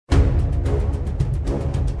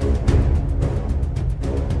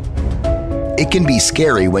It can be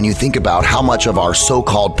scary when you think about how much of our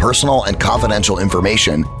so-called personal and confidential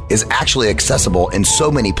information is actually accessible in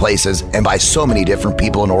so many places and by so many different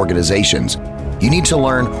people and organizations. You need to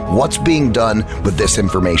learn what's being done with this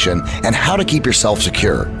information and how to keep yourself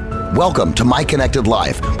secure. Welcome to My Connected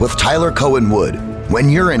Life with Tyler Cohen Wood. When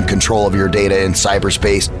you're in control of your data in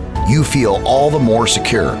cyberspace, you feel all the more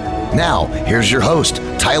secure. Now, here's your host,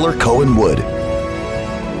 Tyler Cohen Wood.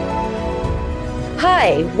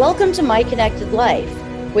 Hi, welcome to My Connected Life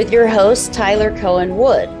with your host, Tyler Cohen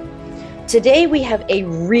Wood. Today, we have a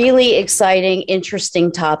really exciting,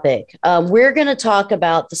 interesting topic. We're going to talk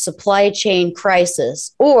about the supply chain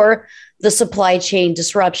crisis or the supply chain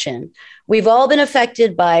disruption. We've all been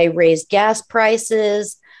affected by raised gas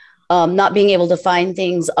prices, not being able to find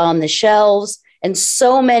things on the shelves, and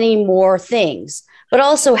so many more things. But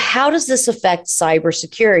also, how does this affect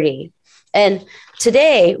cybersecurity? And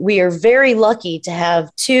today, we are very lucky to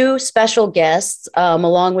have two special guests,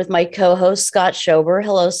 along with my co-host, Scott Schober.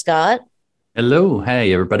 Hello, Scott. Hello.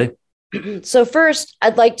 Hey, everybody. So first,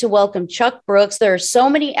 I'd like to welcome Chuck Brooks. There are so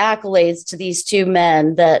many accolades to these two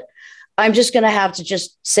men that I'm just going to have to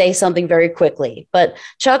just say something very quickly. But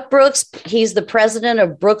Chuck Brooks, he's the president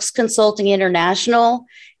of Brooks Consulting International,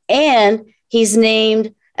 and he's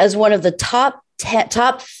named as one of the top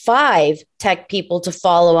 5 tech people to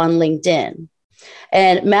follow on LinkedIn.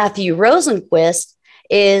 And Matthew Rosenquist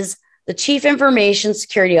is the Chief Information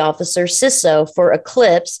Security Officer, CISO, for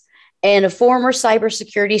Eclipse and a former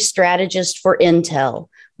cybersecurity strategist for Intel.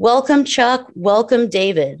 Welcome, Chuck. Welcome,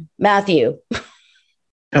 David. Matthew.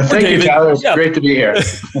 Thank you, Tyler. It's great to be here.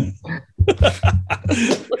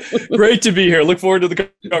 Great to be here. Look forward to the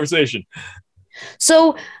conversation.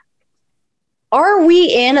 So, are we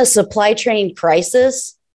in a supply chain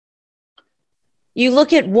crisis? You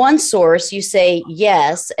look at one source, you say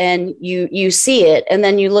yes, and you see it. And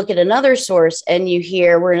then you look at another source and you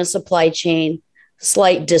hear we're in a supply chain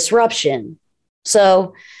slight disruption.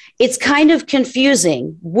 So it's kind of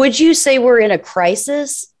confusing. Would you say we're in a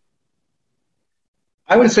crisis?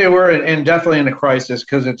 I would say we're definitely in a crisis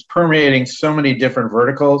because it's permeating so many different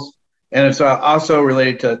verticals. And it's also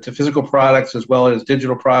related to physical products as well as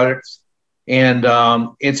digital products. And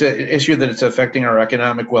it's an issue that it's affecting our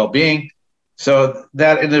economic well-being. So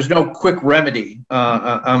and there's no quick remedy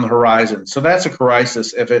on the horizon. So that's a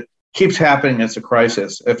crisis. If it keeps happening, it's a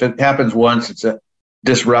crisis. If it happens once, it's a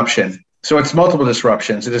disruption. So it's multiple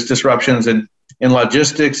disruptions. It is disruptions in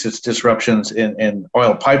logistics. It's disruptions in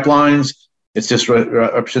oil pipelines. It's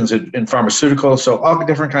disruptions in pharmaceuticals. So all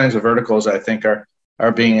different kinds of verticals, I think,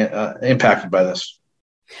 are being impacted by this.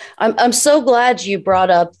 I'm so glad you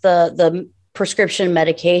brought up the prescription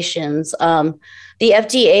medications. The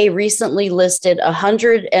FDA recently listed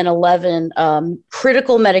 111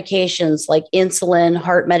 critical medications like insulin,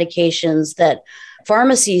 heart medications that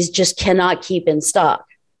pharmacies just cannot keep in stock.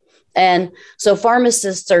 And so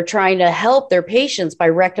pharmacists are trying to help their patients by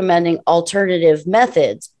recommending alternative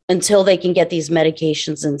methods until they can get these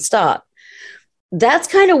medications in stock. That's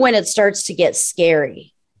kind of when it starts to get scary.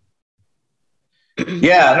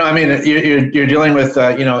 Yeah, no, I mean, you're dealing with,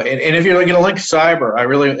 and if you're going to link cyber, I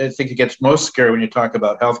really think it gets most scary when you talk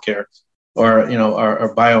about healthcare or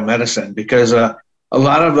biomedicine, because a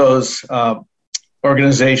lot of those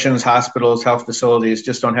organizations, hospitals, health facilities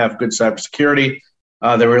just don't have good cybersecurity.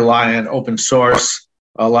 They rely on open source,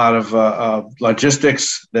 a lot of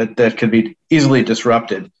logistics that can be easily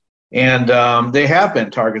disrupted. And they have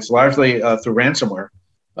been targets largely through ransomware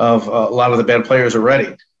of a lot of the bad players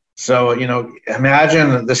already. So,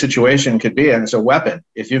 imagine the situation could be, and it's a weapon.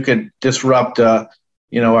 If you could disrupt,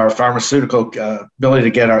 our pharmaceutical ability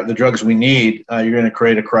to get the drugs we need, you're going to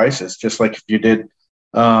create a crisis, just like if you did,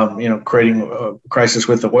 creating a crisis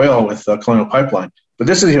with the oil with Colonial Pipeline. But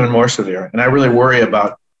this is even more severe, and I really worry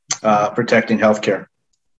about protecting healthcare.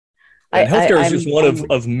 And healthcare is just one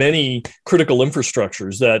of many critical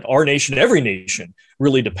infrastructures that our nation, every nation,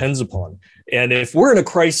 really depends upon. And if we're in a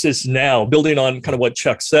crisis now, building on kind of what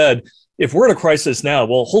Chuck said, if we're in a crisis now,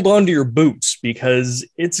 well, hold on to your boots, because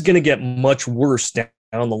it's going to get much worse down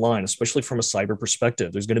the line, especially from a cyber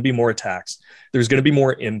perspective. There's going to be more attacks. There's going to be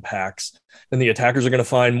more impacts. And the attackers are going to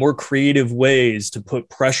find more creative ways to put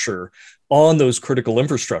pressure on those critical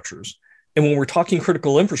infrastructures. And when we're talking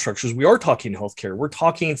critical infrastructures, we are talking healthcare. We're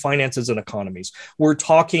talking finances and economies. We're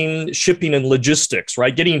talking shipping and logistics,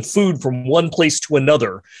 right? Getting food from one place to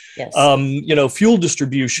another. Yes. Fuel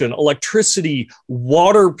distribution, electricity,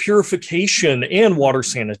 water purification, and water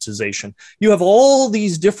sanitization. You have all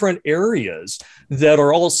these different areas that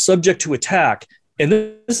are all subject to attack. And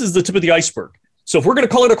this is the tip of the iceberg. So if we're going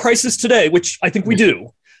to call it a crisis today, which I think we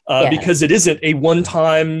do, because it isn't a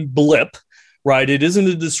one-time blip, right? It isn't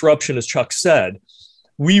a disruption, as Chuck said.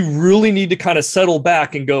 We really need to kind of settle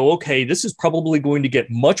back and go, okay, this is probably going to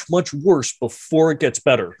get much, much worse before it gets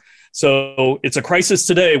better. So it's a crisis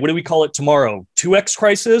today. What do we call it tomorrow? 2X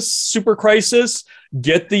crisis, super crisis.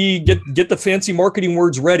 Get the fancy marketing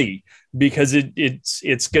words ready, because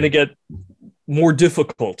it's going to get more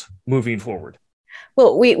difficult moving forward.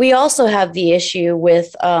 Well, we also have the issue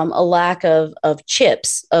with a lack of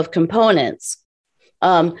chips, of components.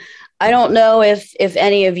 I don't know if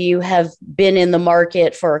any of you have been in the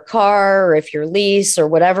market for a car, or if your lease or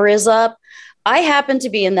whatever is up. I happen to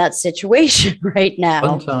be in that situation right now.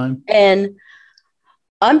 Fun time. And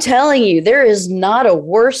I'm telling you, there is not a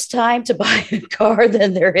worse time to buy a car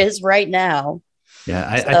than there is right now. Yeah,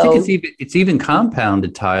 I think it's even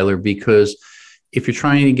compounded, Tyler, because if you're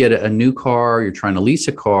trying to get a new car, you're trying to lease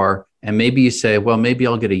a car, and maybe you say, well, maybe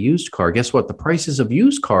I'll get a used car. Guess what? The prices of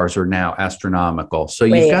used cars are now astronomical. So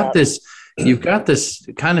you've got this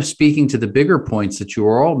kind of speaking to the bigger points that you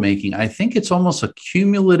are all making. I think it's almost a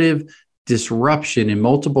cumulative disruption in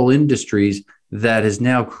multiple industries that has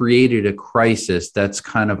now created a crisis that's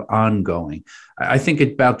kind of ongoing. I think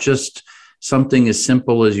about just something as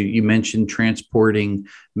simple as you mentioned, transporting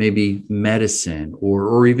maybe medicine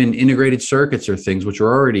or even integrated circuits or things which are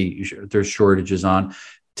already there's shortages on.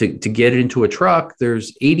 To get it into a truck,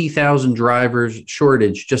 there's 80,000 drivers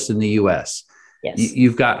shortage just in the U.S. Yes.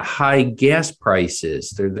 You've got high gas prices.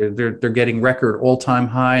 They're getting record all-time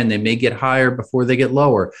high, and they may get higher before they get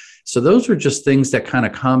lower. So those are just things that kind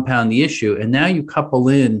of compound the issue. And now you couple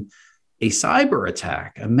in a cyber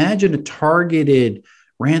attack. Imagine a targeted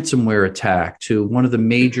ransomware attack to one of the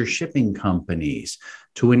major shipping companies,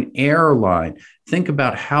 to an airline. Think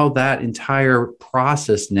about how that entire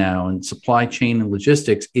process now in supply chain and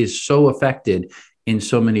logistics is so affected in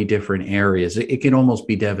so many different areas. It can almost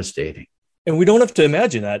be devastating. And we don't have to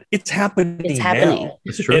imagine that. It's happening now.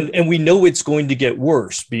 It's true. And we know it's going to get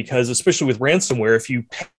worse, because especially with ransomware, if you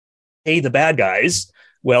pay the bad guys,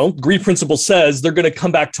 well, Greed Principle says they're going to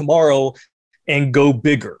come back tomorrow and go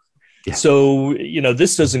bigger. Yeah. So,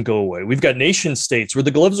 this doesn't go away. We've got nation states where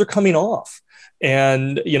the gloves are coming off.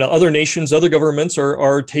 And, other nations, other governments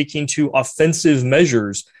are taking to offensive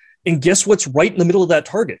measures. And guess what's right in the middle of that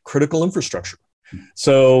target? Critical infrastructure.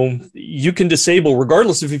 So you can disable,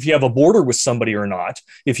 regardless of if you have a border with somebody or not.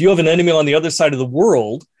 If you have an enemy on the other side of the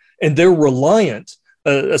world and they're reliant,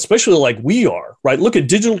 especially like we are, right? Look at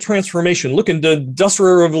digital transformation. Look at the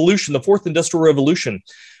Industrial Revolution, the fourth Industrial Revolution.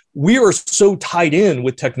 We are so tied in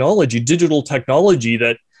with technology, digital technology,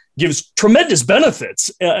 that gives tremendous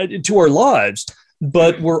benefits to our lives,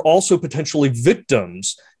 but we're also potentially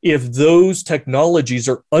victims if those technologies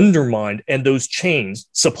are undermined and those chains,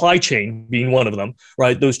 supply chain being one of them,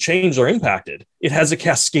 right? Those chains are impacted. It has a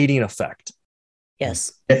cascading effect.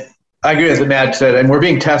 Yes. I agree with what Matt said, and we're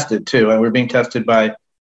being tested too. And we're being tested by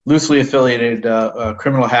loosely affiliated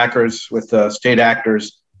criminal hackers with state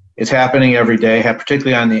actors. It's happening every day,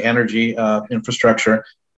 particularly on the energy infrastructure.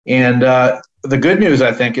 And the good news,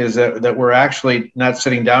 I think, is that we're actually not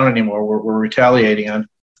sitting down anymore. We're retaliating on.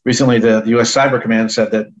 Recently, the U.S. Cyber Command said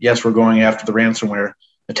that, yes, we're going after the ransomware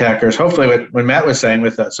attackers. Hopefully, when Matt was saying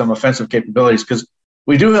with some offensive capabilities, because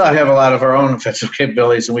we do not have a lot of our own offensive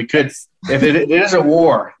capabilities, and we could, if it is a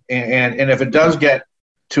war, and if it does get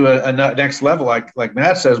to a next level, like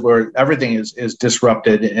Matt says, where everything is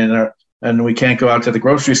disrupted and we can't go out to the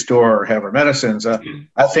grocery store or have our medicines, I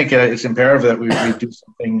think it's imperative that we do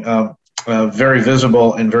something very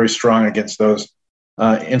visible and very strong against those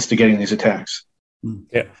instigating these attacks.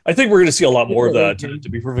 Yeah, I think we're going to see a lot more of that, to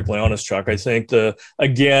be perfectly honest, Chuck. I think the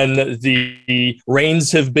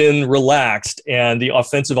reins have been relaxed, and the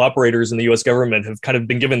offensive operators in the U.S. government have kind of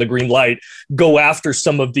been given the green light. Go after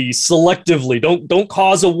some of these selectively. Don't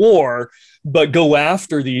cause a war, but go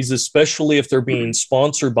after these, especially if they're being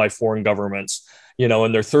sponsored by foreign governments,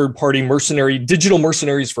 and they're third-party digital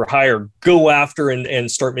mercenaries for hire. Go after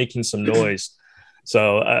and start making some noise.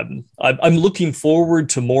 So I'm looking forward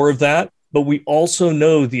to more of that. But we also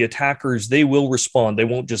know the attackers, they will respond. They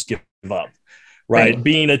won't just give up, right?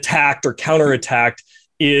 Being attacked or counterattacked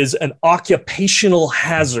is an occupational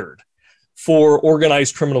hazard for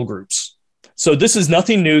organized criminal groups. So this is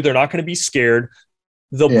nothing new. They're not going to be scared.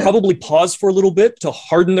 They'll probably pause for a little bit to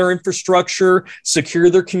harden their infrastructure, secure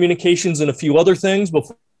their communications, and a few other things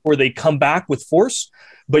before they come back with force.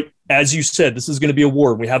 But as you said, this is going to be a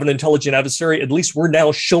war. We have an intelligent adversary. At least we're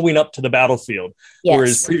now showing up to the battlefield,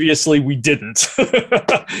 whereas previously we didn't.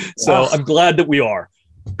 So I'm glad that we are.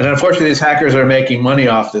 And unfortunately, these hackers are making money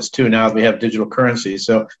off this too. Now that we have digital currency,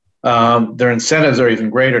 so their incentives are even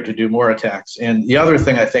greater to do more attacks. And the other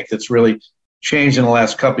thing I think that's really changed in the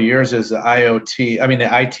last couple of years is the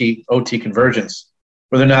IT/OT convergence,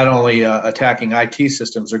 where they're not only attacking IT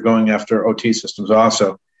systems, they're going after OT systems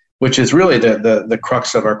also, which is really the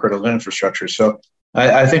crux of our critical infrastructure. So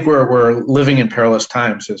I think we're living in perilous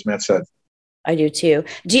times, as Matt said. I do too.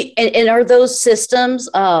 And are those systems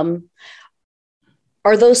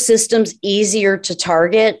easier to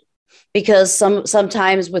target? Because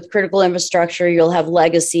sometimes with critical infrastructure, you'll have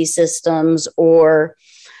legacy systems, or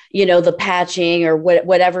the patching or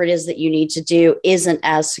whatever it is that you need to do isn't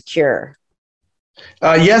as secure.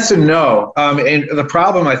 Yes and no. And the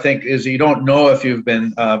problem, I think, is you don't know if you've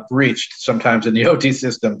been breached sometimes in the OT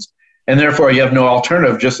systems, and therefore you have no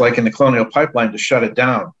alternative, just like in the Colonial Pipeline, to shut it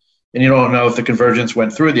down. And you don't know if the convergence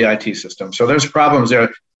went through the IT system. So there's problems there.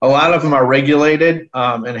 A lot of them are regulated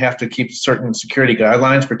and have to keep certain security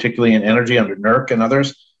guidelines, particularly in energy under NERC and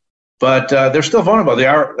others. But they're still vulnerable. They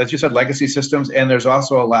are, as you said, legacy systems, and there's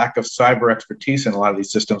also a lack of cyber expertise in a lot of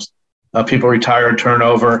these systems. People retire and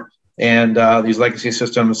turnover, and these legacy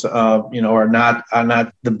systems, are not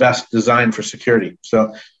the best designed for security.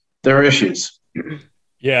 So there are issues.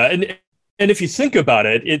 Yeah, and if you think about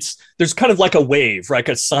it, there's kind of like a wave, like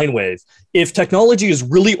a sine wave. If technology is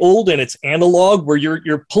really old and it's analog, where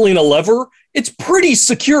you're pulling a lever, it's pretty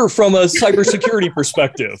secure from a cybersecurity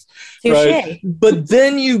perspective, right? But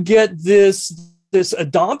then you get this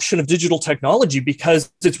adoption of digital technology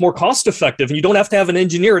because it's more cost effective, and you don't have to have an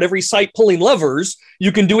engineer at every site pulling levers.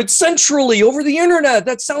 You can do it centrally over the internet.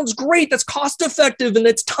 That sounds great. That's cost effective and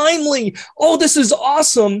it's timely. Oh, this is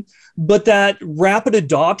awesome. But that rapid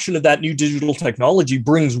adoption of that new digital technology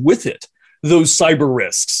brings with it those cyber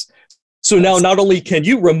risks. So now not only can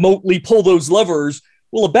you remotely pull those levers,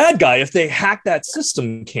 well, a bad guy, if they hack that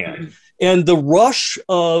system, can. And the rush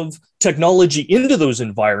of technology into those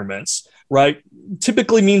environments, right,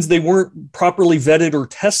 typically means they weren't properly vetted or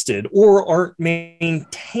tested or aren't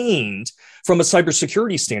maintained from a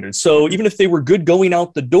cybersecurity standard. So even if they were good going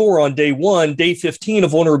out the door on day 1, day 15, a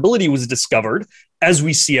vulnerability was discovered, as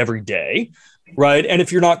we see every day, right? And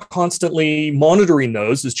if you're not constantly monitoring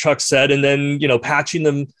those, as Chuck said, and then, patching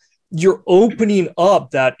them, you're opening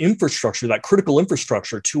up that infrastructure, that critical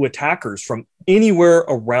infrastructure, to attackers from anywhere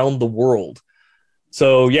around the world.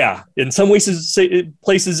 So yeah, in some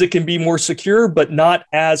places it can be more secure, but not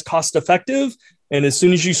as cost effective. And as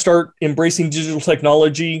soon as you start embracing digital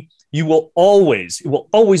technology, it will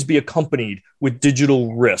always be accompanied with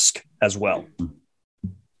digital risk as well.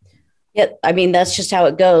 Yeah, I mean, that's just how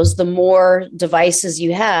it goes. The more devices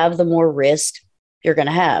you have, the more risk you're going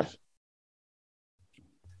to have.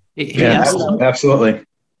 Yeah, absolutely.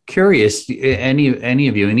 Curious, any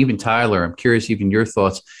of you, and even Tyler, I'm curious, even your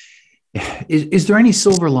thoughts. Is there any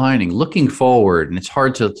silver lining looking forward? And it's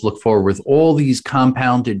hard to look forward with all these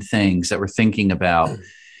compounded things that we're thinking about.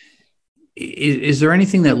 Is there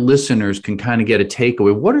anything that listeners can kind of get a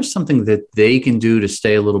takeaway? What are something that they can do to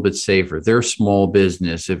stay a little bit safer? Their small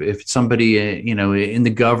business, if somebody, in the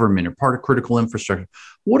government or part of critical infrastructure,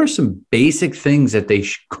 what are some basic things that they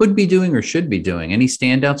could be doing or should be doing? Any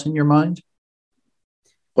standouts in your mind?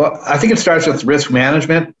 Well, I think it starts with risk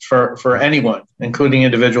management for anyone, including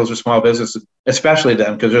individuals or small businesses, especially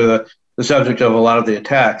them, because they're the subject of a lot of the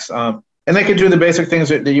attacks. And they could do the basic things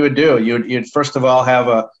that you would do. You'd first of all have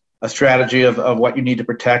a strategy of what you need to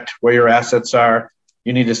protect, where your assets are.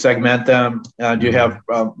 You need to segment them. Do you have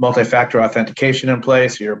multi-factor authentication in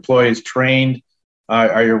place? Are your employees trained?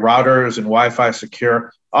 Are your routers and Wi-Fi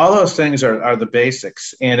secure? All those things are the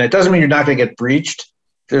basics. And it doesn't mean you're not going to get breached.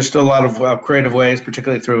 There's still a lot of creative ways,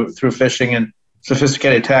 particularly through phishing and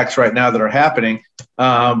sophisticated attacks right now that are happening.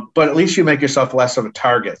 But at least you make yourself less of a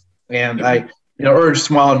target. And I urge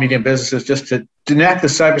small and medium businesses just to enact the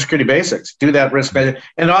cybersecurity basics, do that risk management.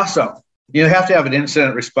 And also, you have to have an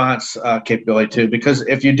incident response capability too, because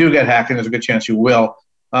if you do get hacked, and there's a good chance you will,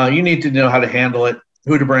 you need to know how to handle it,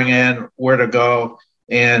 who to bring in, where to go,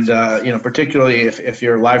 and particularly if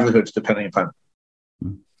your livelihood's depending upon it.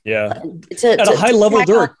 Yeah. At a high level,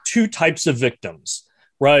 there are two types of victims,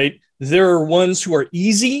 right? There are ones who are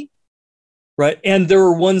easy, right? And there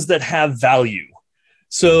are ones that have value.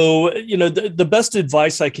 So, the best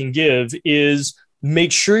advice I can give is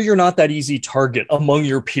make sure you're not that easy target among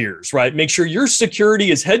your peers, right? Make sure your security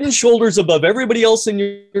is head and shoulders above everybody else in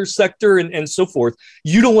your sector and so forth.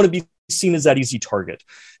 You don't want to be seen as that easy target.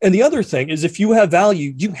 And the other thing is, if you have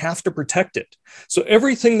value, you have to protect it. So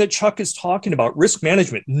everything that Chuck is talking about, risk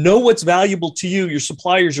management, know what's valuable to you, your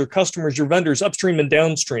suppliers, your customers, your vendors, upstream and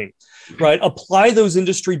downstream, right? Apply those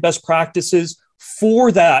industry best practices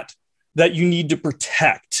for that you need to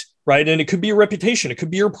protect, right? And it could be your reputation, it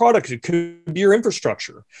could be your product, it could be your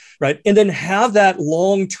infrastructure, right? And then have that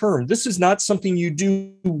long term. This is not something you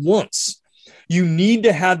do once. You need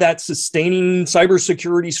to have that sustaining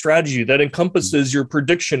cybersecurity strategy that encompasses your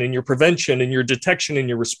prediction and your prevention and your detection and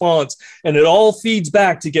your response. And it all feeds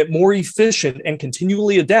back to get more efficient and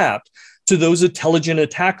continually adapt to those intelligent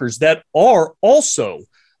attackers that are also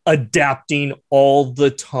adapting all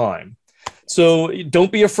the time. So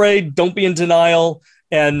don't be afraid, don't be in denial,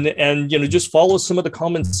 and just follow some of the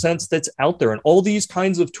common sense that's out there. And all these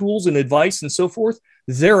kinds of tools and advice and so forth,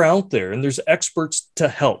 they're out there, and there's experts to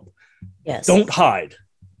help. Yes. Don't hide.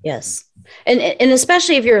 Yes. And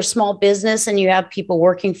especially if you're a small business and you have people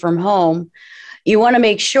working from home, you want to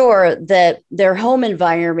make sure that their home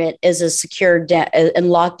environment is as secure and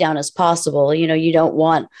locked down as possible. You don't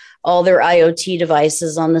want all their IoT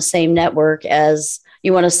devices on the same network. As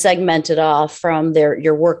you want to segment it off from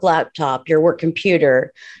your work laptop, your work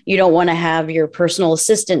computer. You don't want to have your personal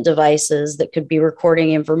assistant devices that could be recording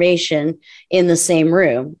information in the same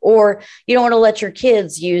room. Or you don't want to let your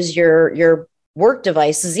kids use your work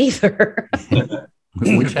devices either.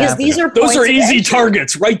 Because those are easy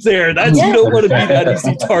targets right there. You don't want to be that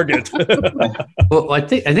easy target. Well, I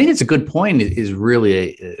think it's a good point. Is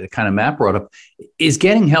really a kind of Matt brought up is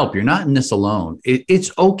getting help. You're not in this alone. It's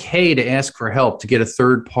okay to ask for help, to get a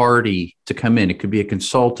third party to come in. It could be a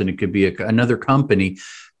consultant. It could be another company,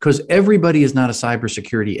 because everybody is not a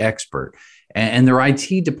cybersecurity expert. And their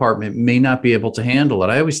IT department may not be able to handle it.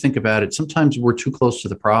 I always think about it. Sometimes we're too close to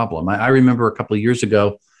the problem. I remember a couple of years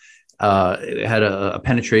ago, had a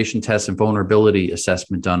penetration test and vulnerability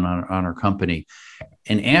assessment done on our company.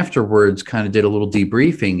 And afterwards kind of did a little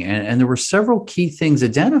debriefing, and there were several key things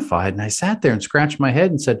identified. And I sat there and scratched my head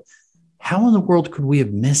and said, how in the world could we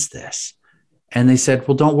have missed this? And they said,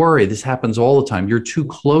 well, don't worry. This happens all the time. You're too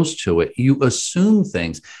close to it. You assume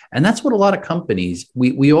things. And that's what a lot of companies,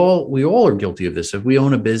 we all are guilty of this. If we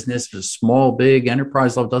own a business, small, big,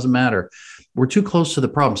 enterprise level, doesn't matter. We're too close to the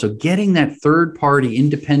problem. So getting that third party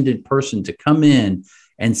independent person to come in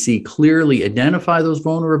and see clearly, identify those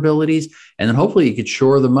vulnerabilities, and then hopefully you could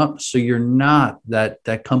shore them up so you're not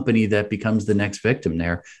that company that becomes the next victim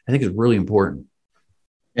there, I think is really important.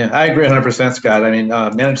 Yeah, I agree 100%, Scott. I mean,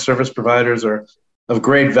 managed service providers are of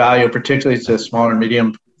great value, particularly to smaller and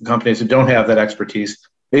medium companies who don't have that expertise.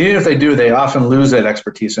 Even if they do, they often lose that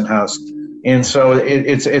expertise in-house. And so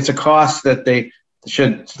it's a cost that they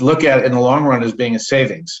should look at in the long run as being a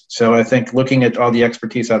savings. So I think looking at all the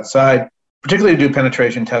expertise outside, particularly to do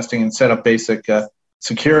penetration testing and set up basic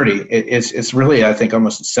security, it's really, I think,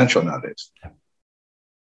 almost essential nowadays.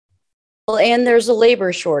 Well, and there's a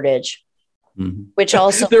labor shortage. Mm-hmm. Which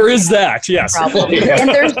also there is that, yes. Yeah. And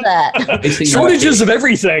there's that. Shortages of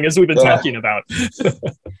everything, as we've been talking about.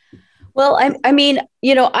 Well, I mean,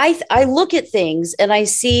 I look at things and I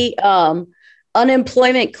see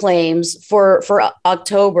unemployment claims for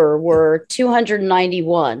October were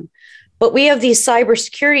 291. But we have these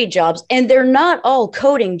cybersecurity jobs, and they're not all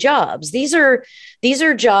coding jobs. These are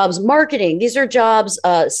jobs, marketing. These are jobs,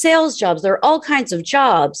 sales jobs. There are all kinds of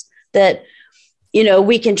jobs that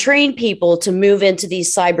we can train people to move into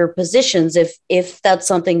these cyber positions if that's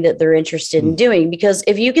something that they're interested in doing. Because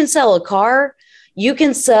if you can sell a car, you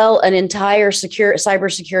can sell an entire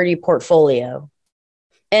cybersecurity portfolio.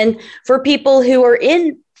 And for people who are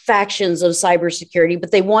in factions of cybersecurity,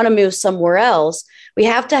 but they want to move somewhere else, we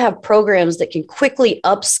have to have programs that can quickly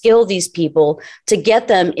upskill these people to get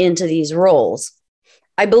them into these roles.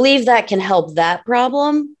 I believe that can help that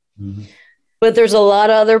problem. Mm-hmm. But there's a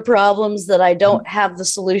lot of other problems that I don't have the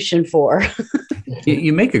solution for.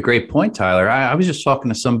 You make a great point, Tyler. I was just talking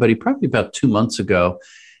to somebody probably about 2 months ago,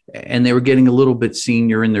 and they were getting a little bit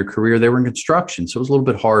senior in their career. They were in construction, so it was a little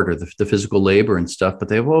bit harder, the physical labor and stuff, but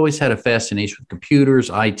they've always had a fascination with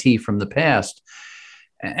computers, IT from the past.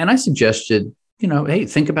 And I suggested, hey,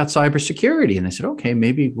 think about cybersecurity. And they said, okay,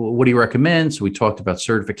 maybe, what do you recommend? So we talked about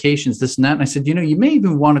certifications, this and that. And I said, you may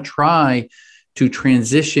even want to try to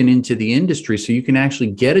transition into the industry so you can actually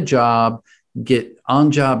get a job, get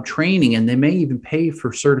on-job training, and they may even pay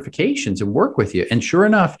for certifications and work with you. And sure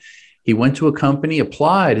enough, he went to a company,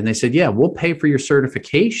 applied, and they said, yeah, we'll pay for your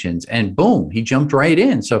certifications. And boom, he jumped right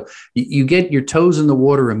in. So you get your toes in the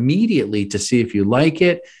water immediately to see if you like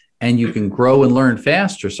it, and you can grow and learn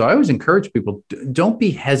faster. So I always encourage people, don't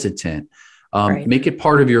be hesitant. Right. Make it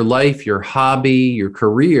part of your life, your hobby, your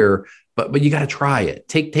career, but you got to try it.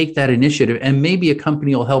 Take that initiative, and maybe a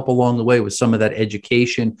company will help along the way with some of that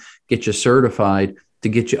education, get you certified to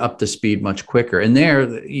get you up to speed much quicker. And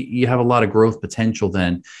there you have a lot of growth potential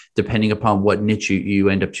then, depending upon what niche you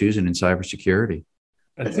end up choosing in cybersecurity.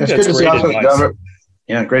 It's good to see also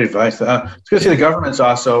Yeah, great advice. It's good to see the government's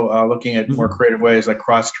also looking at more creative ways like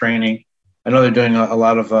cross-training. I know they're doing a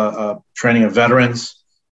lot of training of veterans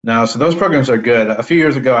now. So those programs are good. A few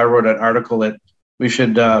years ago, I wrote an article that we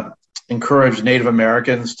should encourage Native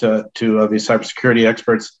Americans to be cybersecurity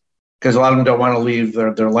experts, because a lot of them don't want to leave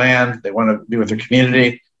their land. They want to be with their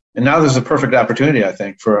community. And now there's a perfect opportunity, I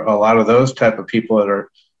think, for a lot of those type of people that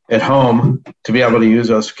are at home to be able to use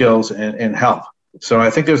those skills and help. So I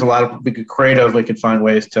think there's a lot of we could creatively could find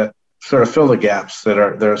ways to sort of fill the gaps that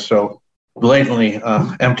are so blatantly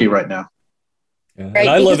empty right now. Yeah. Right, and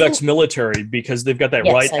I love ex-military because they've got that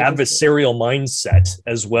adversarial mindset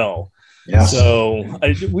as well. Yeah. So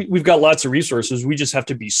we've got lots of resources. We just have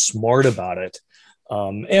to be smart about it.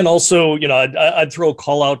 And also, I'd throw a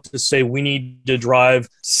call out to say we need to drive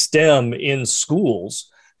STEM in schools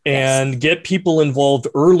and get people involved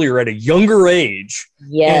earlier at a younger age.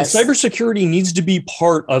 Yes. And cybersecurity needs to be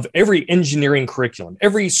part of every engineering curriculum,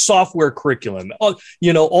 every software curriculum,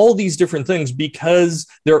 all these different things, because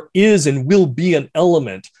there is and will be an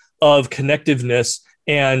element of connectiveness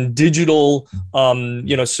and digital,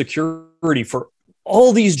 security for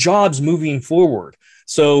all these jobs moving forward.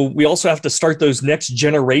 So we also have to start those next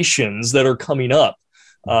generations that are coming up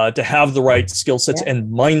to have the right skill sets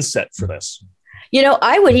and mindset for this.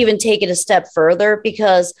 I would even take it a step further,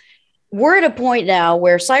 because we're at a point now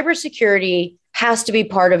where cybersecurity has to be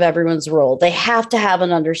part of everyone's role. They have to have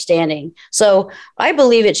an understanding. So I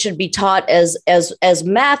believe it should be taught as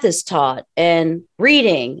math is taught, and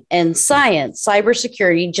reading and science.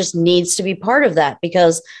 Cybersecurity just needs to be part of that,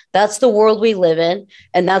 because that's the world we live in,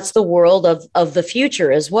 and that's the world of the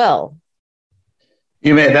future as well.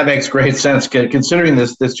 That makes great sense, considering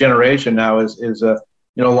this generation now is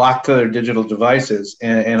locked to their digital devices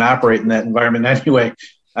and operate in that environment anyway.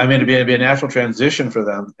 I mean, it'd be a natural transition for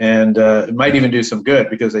them, and it might even do some good,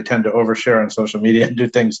 because they tend to overshare on social media and do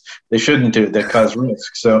things they shouldn't do that cause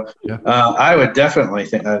risk. So I would definitely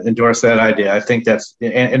endorse that idea. I think that's,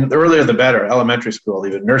 and the earlier the better, elementary school,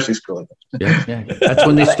 even nursery school. Yeah. That's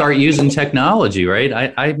when they start using technology,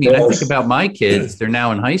 right? I think about my kids, they're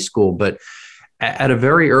now in high school, but at a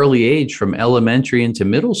very early age, from elementary into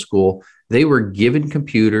middle school, they were given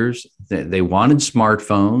computers, they wanted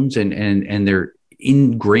smartphones, and they're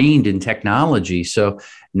ingrained in technology. So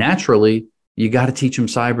naturally, you got to teach them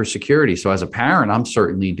cybersecurity. So as a parent, I'm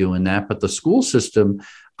certainly doing that. But the school system,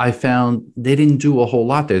 I found they didn't do a whole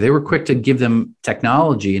lot there. They were quick to give them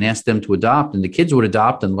technology and ask them to adopt, and the kids would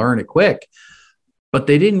adopt and learn it quick. But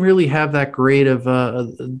they didn't really have that great of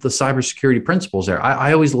the cybersecurity principles there.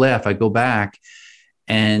 I always laugh. I go back,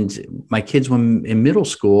 and my kids, when in middle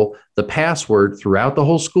school, the password throughout the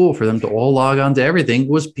whole school for them to all log on to everything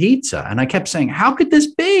was pizza. And I kept saying, how could this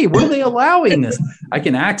be? What are they allowing this? I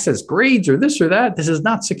can access grades or this or that. This is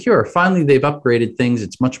not secure. Finally, they've upgraded things.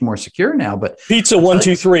 It's much more secure now. But pizza 1,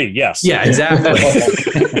 2, 3. Yes. Yeah, exactly.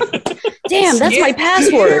 Damn, that's my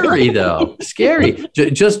password. Scary, though. Scary.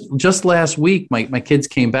 Just last week, my kids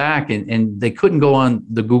came back and they couldn't go on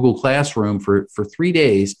the Google Classroom for 3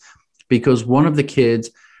 days, because one of the kids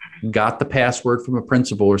got the password from a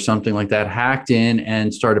principal or something like that, hacked in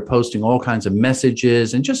and started posting all kinds of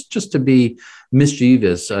messages, and just to be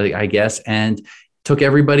mischievous, I guess, and took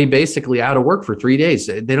everybody basically out of work for 3 days.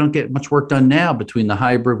 They don't get much work done now between the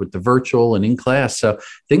hybrid with the virtual and in class. So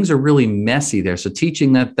things are really messy there. So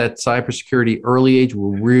teaching that cybersecurity early age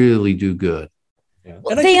will really do good. Yeah.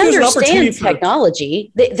 Well, they understand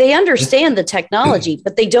technology. They understand the technology,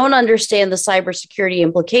 but they don't understand the cybersecurity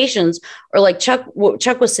implications. Or like what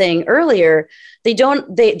Chuck was saying earlier, they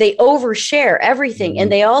overshare everything,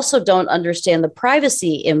 and they also don't understand the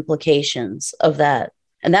privacy implications of that.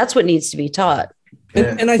 And that's what needs to be taught.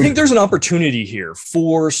 And I think there's an opportunity here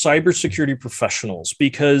for cybersecurity professionals,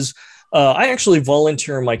 because I actually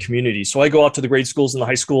volunteer in my community. So I go out to the grade schools and the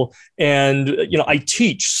high school, and I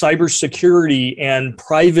teach cybersecurity and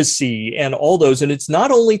privacy and all those. And it's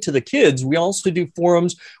not only to the kids. We also do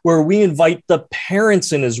forums where we invite the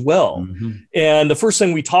parents in as well. Mm-hmm. And the first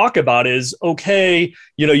thing we talk about is, okay,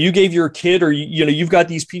 you gave your kid, or you've got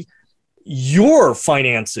these people, your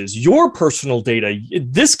finances, your personal data,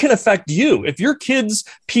 this can affect you. If your kid's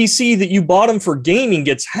PC that you bought them for gaming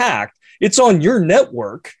gets hacked, it's on your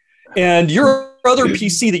network. And your other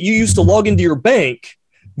PC that you use to log into your bank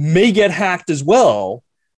may get hacked as well,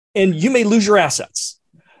 and you may lose your assets,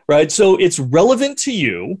 right? So it's relevant to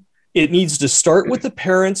you. It needs to start with the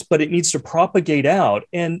parents, but it needs to propagate out.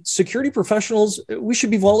 And security professionals, we should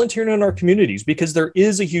be volunteering in our communities, because there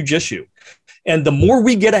is a huge issue. And the more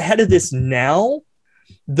we get ahead of this now,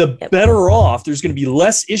 the better off there's going to be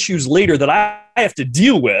less issues later that I have to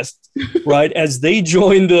deal with, right, as they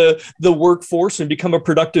join the workforce and become a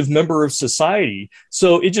productive member of society.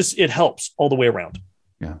 So it helps all the way around.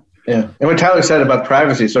 Yeah. And what Tyler said about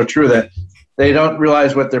privacy is so true, that they don't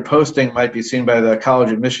realize what they're posting might be seen by the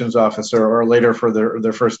college admissions officer or later for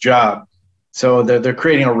their first job. So they're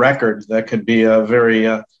creating a record that could be a very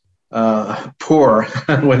poor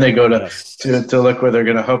when they go to look where they're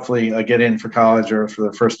going to hopefully get in for college or for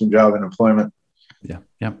their first job in employment.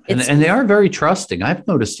 Yeah. And they are very trusting. I've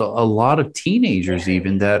noticed a lot of teenagers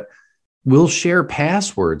even that will share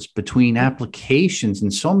passwords between applications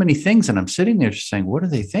and so many things. And I'm sitting there just saying, what are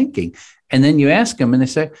they thinking? And then you ask them and they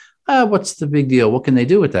say, what's the big deal? What can they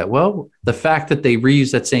do with that? Well, the fact that they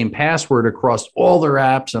reuse that same password across all their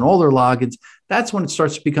apps and all their logins, that's when it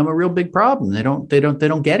starts to become a real big problem. They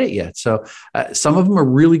don't get it yet. So some of them are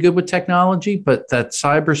really good with technology, but that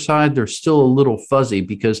cyber side, they're still a little fuzzy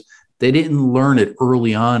because they didn't learn it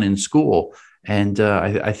early on in school. And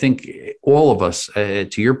I think all of us,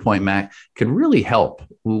 to your point, Matt, could really help.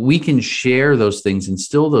 We can share those things,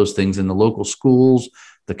 instill those things in the local schools,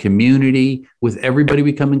 the community, with everybody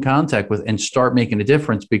we come in contact with, and start making a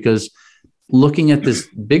difference. Because looking at this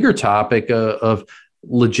bigger topic of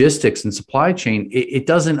logistics and supply chain, it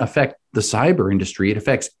doesn't affect the cyber industry. It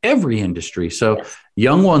affects every industry. So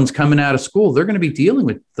young ones coming out of school, they're going to be dealing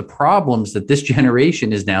with the problems that this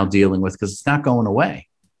generation is now dealing with because it's not going away.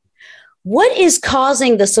 What is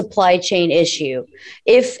causing the supply chain issue?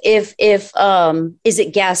 If is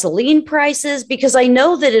it gasoline prices? Because I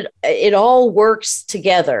know that it all works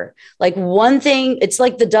together. Like one thing, it's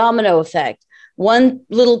like the domino effect. One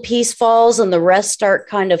little piece falls and the rest start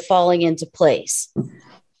kind of falling into place.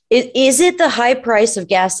 Is it the high price of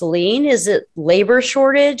gasoline? Is it labor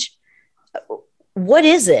shortage? What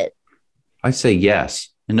is it? I say yes.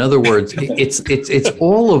 In other words, it's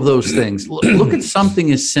all of those things. Look at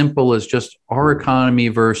something as simple as just our economy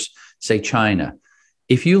versus, say, China.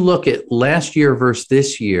 If you look at last year versus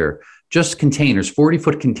this year, just containers,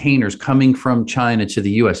 40-foot containers coming from China to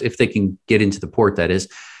the U.S., if they can get into the port, that is,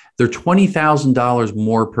 they're $20,000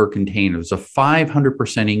 more per container. There's a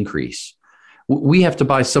 500% increase. We have to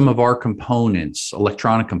buy some of our components,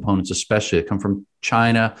 electronic components especially, that come from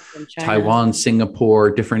China, Taiwan,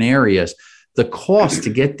 Singapore, different areas. The cost to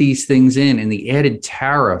get these things in and the added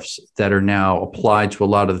tariffs that are now applied to a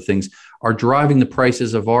lot of the things are driving the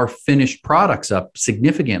prices of our finished products up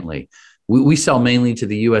significantly. We sell mainly to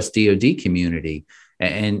the US DoD community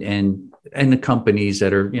and the companies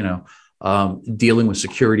that are, dealing with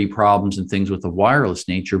security problems and things with the wireless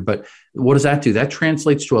nature. But what does that do? That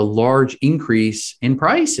translates to a large increase in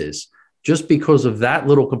prices just because of that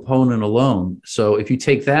little component alone. So if you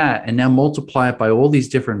take that and now multiply it by all these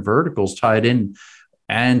different verticals tied in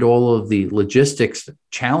and all of the logistics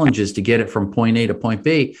challenges to get it from point A to point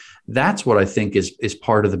B, that's what I think is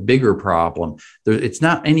part of the bigger problem. It's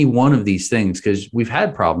not any one of these things, because we've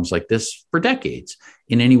had problems like this for decades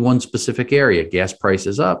in any one specific area. Gas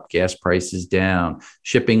prices up, gas prices down,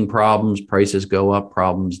 shipping problems, prices go up,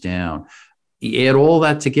 problems down. You add all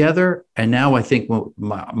that together, and now I think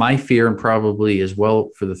my fear, and probably as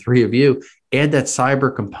well for the three of you, add that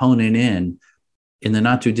cyber component in the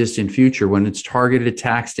not too distant future when it's targeted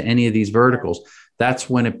attacks to any of these verticals. That's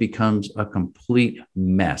when it becomes a complete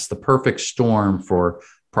mess, the perfect storm for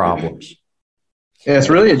problems. Yeah,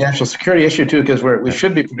 it's really a national security issue too, because we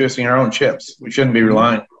should be producing our own chips. We shouldn't be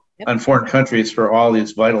relying on foreign countries for all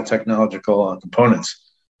these vital technological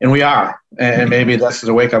components. And we are, and maybe this is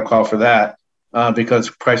a wake-up call for that. Because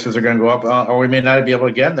prices are going to go up, or we may not be able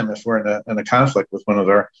to get them if we're in a conflict with one of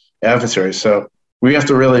our adversaries. So we have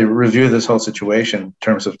to really review this whole situation in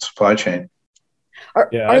terms of supply chain.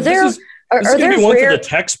 This is going to be one for the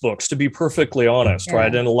textbooks, to be perfectly honest,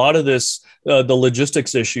 right? And a lot of this, the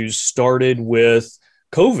logistics issues started with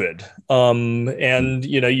COVID. And,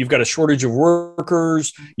 you've got a shortage of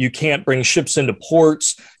workers. You can't bring ships into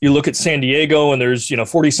ports. You look at San Diego and there's,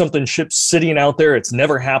 40-something ships sitting out there. It's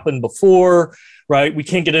never happened before, right? We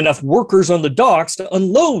can't get enough workers on the docks to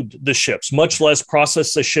unload the ships, much less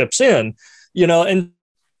process the ships in, and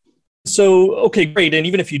so, okay, great. And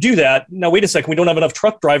even if you do that, now, wait a second, we don't have enough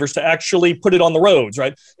truck drivers to actually put it on the roads,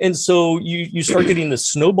 right? And so you start getting this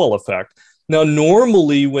snowball effect. Now,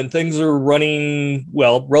 normally when things are running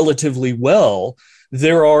relatively well,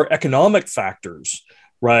 there are economic factors,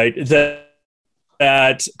 right,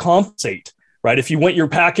 that compensate, right? If you want your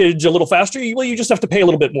package a little faster, you just have to pay a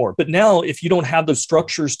little bit more. But now, if you don't have those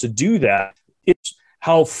structures to do that, it's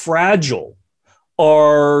how fragile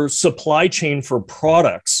our supply chain for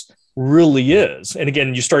products really is. And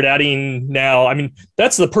again, you start adding now, I mean,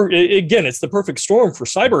 that's it's the perfect storm for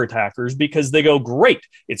cyber attackers, because they go, great,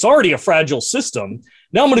 it's already a fragile system.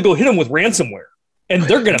 Now I'm going to go hit them with ransomware, and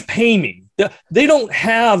they're going to pay me. They don't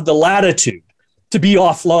have the latitude to be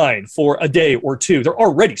offline for a day or two. They're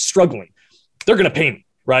already struggling. They're going to pay me,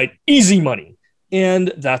 right? Easy money.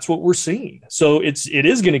 And that's what we're seeing. So it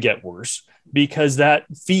is going to get worse, because that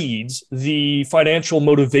feeds the financial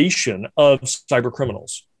motivation of cyber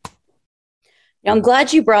criminals. Now, I'm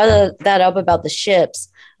glad you brought that up about the ships.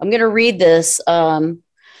 I'm going to read this.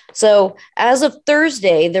 So as of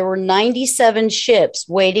Thursday, there were 97 ships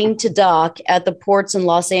waiting to dock at the ports in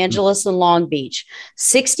Los Angeles and Long Beach,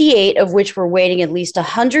 68 of which were waiting at least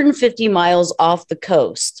 150 miles off the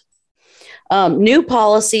coast. New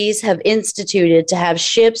policies have instituted to have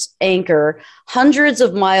ships anchor hundreds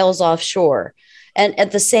of miles offshore. And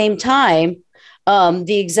at the same time,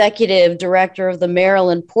 the executive director of the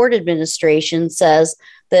Maryland Port Administration says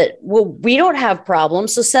that, well, we don't have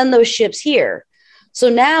problems, so send those ships here. So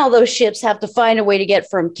now those ships have to find a way to get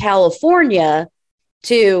from California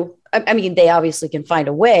to, I mean, they obviously can find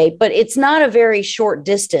a way, but it's not a very short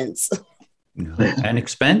distance. And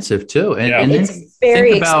expensive too. And it's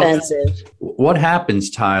very expensive. What happens,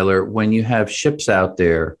 Tyler, when you have ships out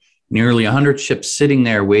there, nearly 100 ships sitting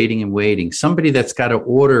there waiting and waiting? Somebody that's got to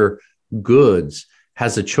order goods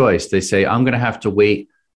has a choice. They say, I'm going to have to wait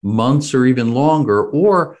months or even longer,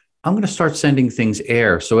 or I'm going to start sending things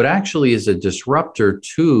air. So it actually is a disruptor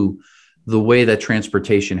to the way that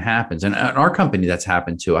transportation happens. And at our company, that's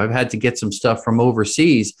happened too. I've had to get some stuff from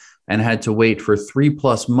overseas and had to wait for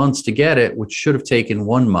 3+ months to get it, which should have taken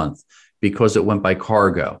 1 month because it went by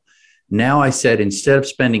cargo. Now I said, instead of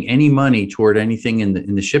spending any money toward anything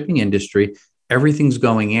in the shipping industry, everything's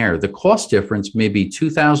going air. The cost difference may be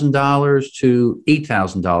 $2,000 to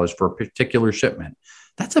 $8,000 for a particular shipment.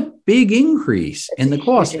 That's a big increase in the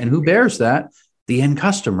cost. And who bears that? The end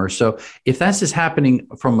customer. So if that's just happening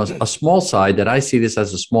from a small side, that I see this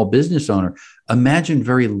as a small business owner, imagine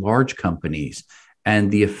very large companies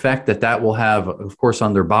and the effect that will have, of course,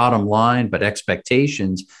 on their bottom line, but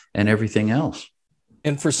expectations and everything else.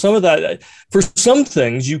 And for some of that, for some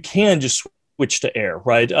things, you can just switch to air,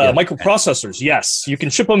 right? Microprocessors, yes, you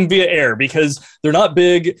can ship them via air because they're not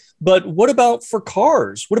big. But what about for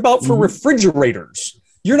cars? What about for refrigerators?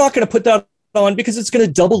 You're not going to put that on because it's going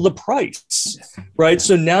to double the price, right?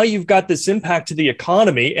 So now you've got this impact to the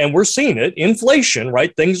economy, and we're seeing it, inflation,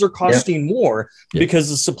 right? Things are costing more because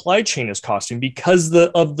the supply chain is costing, because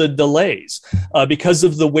of the delays, because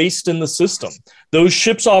of the waste in the system. Those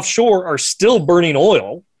ships offshore are still burning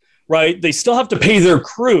oil, right? They still have to pay their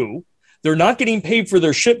crew. They're not getting paid for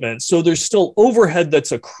their shipments. So there's still overhead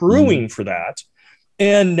that's accruing for that.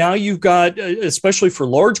 And now you've got, especially for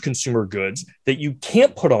large consumer goods, that you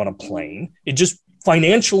can't put on a plane. It just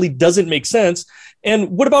financially doesn't make sense. And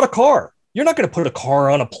what about a car? You're not going to put a car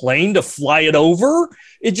on a plane to fly it over.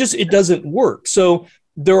 It doesn't work. So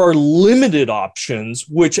there are limited options,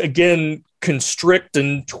 which again constrict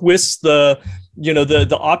and twist the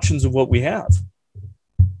options of what we have.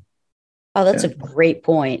 Oh, that's a great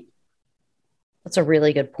point. That's a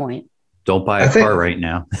really good point. Don't buy a car right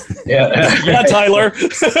now. Yeah, Tyler.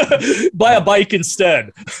 Buy a bike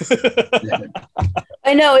instead.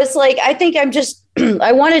 I know. It's like, I think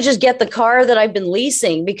I want to just get the car that I've been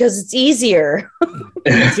leasing because it's easier.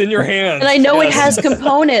 It's in your hands. And I know it has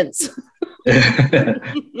components. And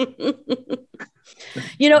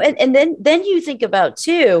then you think about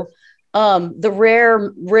too, the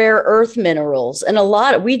rare earth minerals,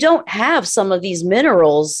 and we don't have some of these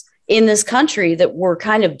minerals in this country that we're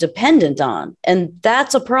kind of dependent on. And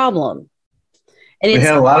that's a problem. And we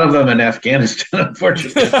had a lot of them in Afghanistan,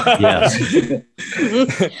 unfortunately. Yes.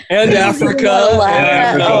 And Africa,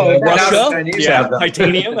 Russia.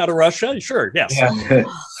 Titanium out of Russia. Sure. Yes.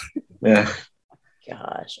 Yeah.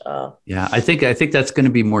 Gosh. Yeah. I think that's going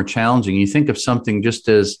to be more challenging. You think of something just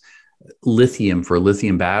as lithium for a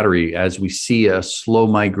lithium battery, as we see a slow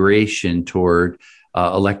migration toward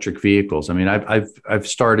electric vehicles. I mean, I've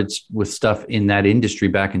started with stuff in that industry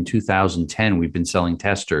back in 2010. We've been selling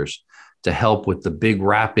testers to help with the big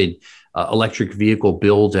rapid electric vehicle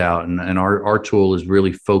build out. And our tool is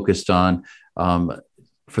really focused on,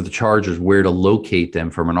 for the chargers, where to locate them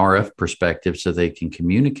from an RF perspective so they can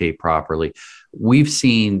communicate properly. We've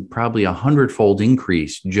seen probably 100-fold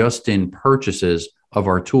increase just in purchases of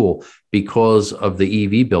our tool because of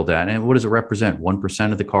the EV build out. And what does it represent?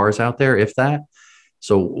 1% of the cars out there, if that?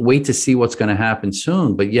 So wait to see what's going to happen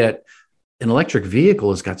soon. But yet an electric vehicle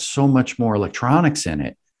has got so much more electronics in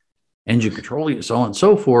it. engine control, so on and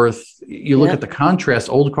so forth. You look at the contrast,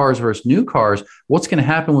 old cars versus new cars. What's going to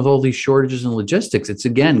happen with all these shortages in logistics? It's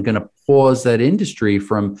again going to pause that industry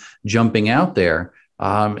from jumping out there.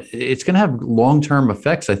 It's going to have long-term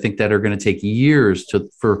effects, I think, that are going to take years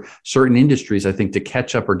for certain industries, I think, to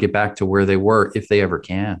catch up or get back to where they were, if they ever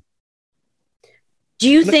can. Do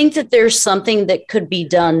you think that there's something that could be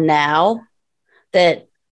done now, that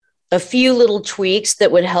a few little tweaks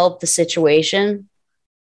that would help the situation?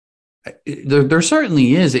 There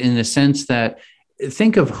certainly is, in the sense that,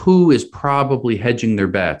 think of who is probably hedging their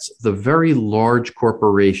bets. The very large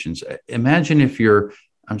corporations. Imagine if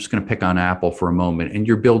I'm just going to pick on Apple for a moment, and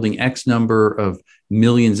you're building X number of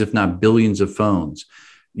millions, if not billions of phones.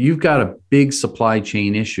 You've got a big supply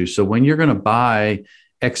chain issue. So when you're going to buy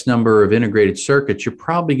X number of integrated circuits, you're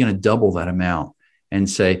probably going to double that amount and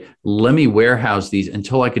say, let me warehouse these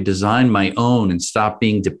until I could design my own and stop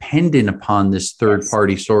being dependent upon this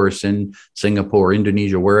third-party source in Singapore,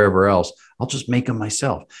 Indonesia, wherever else. I'll just make them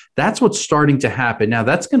myself. That's what's starting to happen. Now,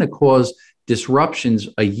 that's going to cause disruptions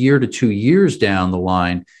a year to 2 years down the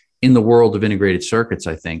line in the world of integrated circuits,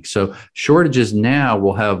 I think. So shortages now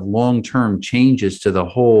will have long-term changes to the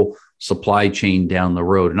whole supply chain down the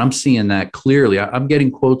road. And I'm seeing that clearly. I'm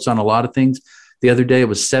getting quotes on a lot of things. The other day, it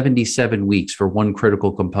was 77 weeks for one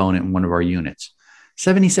critical component in one of our units.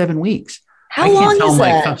 77 weeks. How long is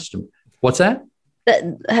that? Customer. What's that?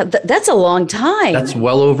 That's a long time. That's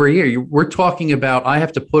well over a year. We're talking about, I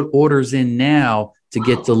have to put orders in now to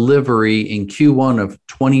get delivery in Q1 of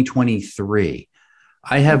 2023.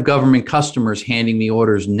 I have government customers handing me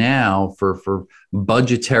orders now for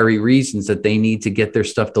budgetary reasons that they need to get their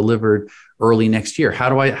stuff delivered early next year. How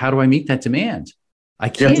do I meet that demand? I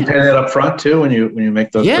can't. Do you have to pay that up front too when you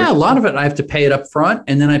make those? Yeah, purchases? A lot of it I have to pay it up front,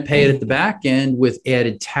 and then I pay it at the back end with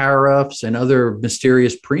added tariffs and other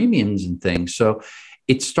mysterious premiums and things. So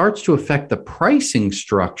it starts to affect the pricing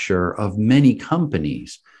structure of many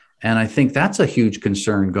companies. And I think that's a huge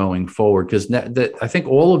concern going forward, because I think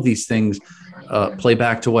all of these things play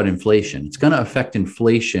back to inflation. It's going to affect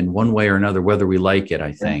inflation one way or another, whether we like it,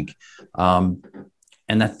 I think. And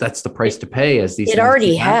that's the price to pay as these. It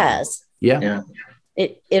already has. Yeah.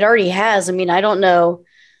 It already has. I mean, I don't know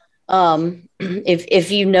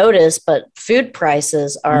if you notice, but food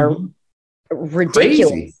prices are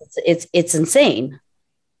ridiculous. It's insane.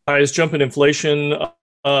 Highest jump in inflation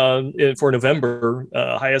for November,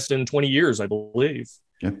 highest in 20 years, I believe.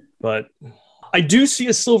 Yeah. But I do see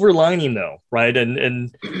a silver lining, though, right?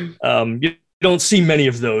 And you don't see many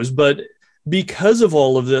of those, but because of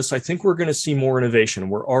all of this, I think we're going to see more innovation.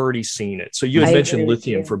 We're already seeing it. So you had mentioned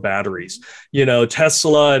lithium for batteries.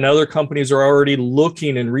 Tesla and other companies are already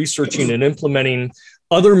looking and researching and implementing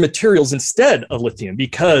other materials instead of lithium,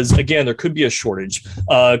 because again, there could be a shortage.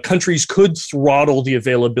 Countries could throttle the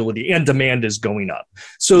availability, and demand is going up.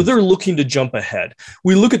 So they're looking to jump ahead.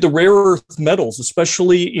 We look at the rare earth metals,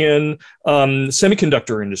 especially in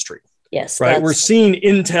semiconductor industry. Yes. Right. We're seeing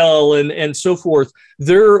Intel and so forth.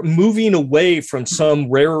 They're moving away from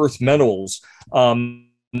some rare earth metals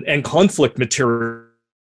and conflict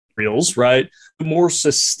materials, right? More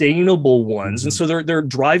sustainable ones. And so they're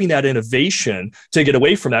driving that innovation to get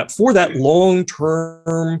away from that for that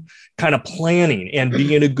long-term kind of planning and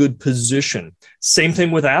be in a good position. Same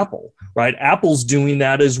thing with Apple, right? Apple's doing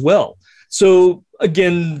that as well. So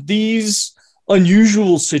again, these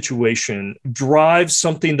unusual situation drives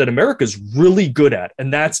something that America's really good at,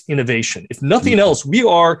 and that's innovation. If nothing else, we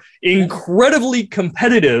are incredibly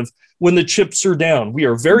competitive when the chips are down. We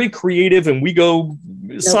are very creative, and we go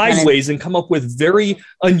sideways and come up with very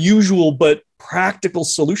unusual but practical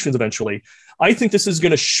solutions eventually. I think this is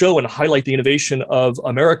going to show and highlight the innovation of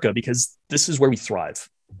America, because this is where we thrive.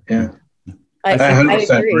 Yeah. I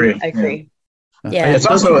 100% agree. Yeah. It's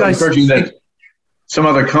also encouraging that some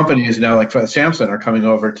other companies now, like Samsung, are coming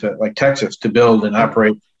over to like Texas to build and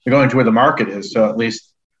operate. They're going to where the market is, so at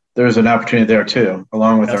least there's an opportunity there too,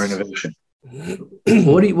 along with our innovation.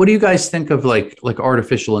 What do you guys think of like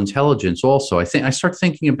artificial intelligence? Also, I start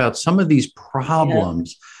thinking about some of these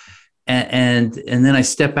problems, and then I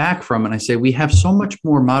step back from it and I say we have so much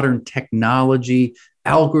more modern technology,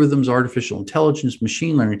 algorithms, artificial intelligence,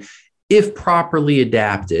 machine learning. If properly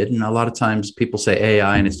adapted, and a lot of times people say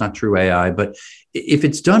AI and it's not true AI, but if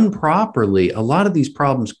it's done properly, a lot of these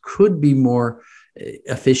problems could be more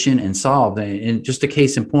efficient and solved. And just a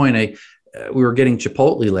case in point, we were getting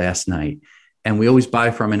Chipotle last night, and we always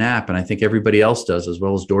buy from an app, and I think everybody else does, as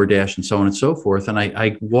well as DoorDash and so on and so forth. And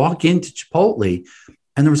I walk into Chipotle,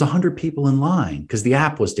 and there was 100 people in line because the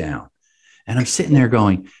app was down. And I'm sitting there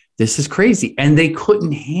going, this is crazy. And they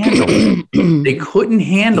couldn't handle it. They couldn't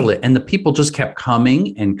handle it. And the people just kept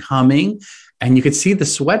coming and coming. And you could see the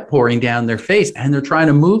sweat pouring down their face. And they're trying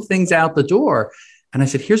to move things out the door. And I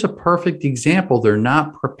said, here's a perfect example. They're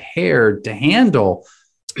not prepared to handle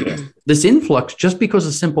this influx just because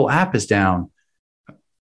a simple app is down.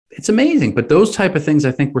 It's amazing. But those type of things,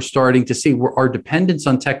 I think we're starting to see. Our dependence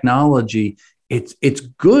on technology, it's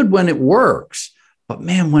good when it works. But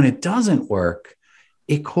man, when it doesn't work,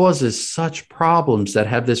 it causes such problems that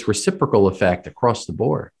have this reciprocal effect across the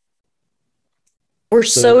board. We're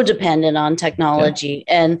so dependent on technology,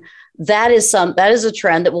 and that is a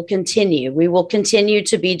trend that will continue. We will continue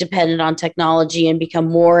to be dependent on technology and become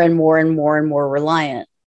more and more and more and more reliant.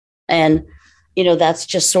 And, that's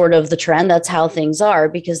just sort of the trend. That's how things are,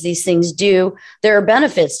 because these things there are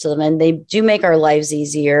benefits to them, and they do make our lives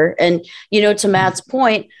easier. And, to Matt's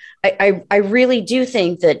point, I really do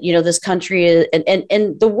think that, this country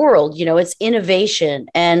and the world, it's innovation.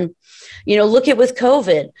 And, look at with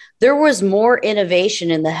COVID, there was more innovation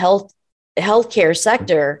in the healthcare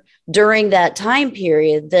sector during that time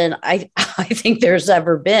period than I think there's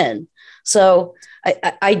ever been. So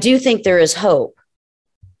I do think there is hope.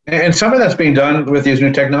 And some of that's being done with these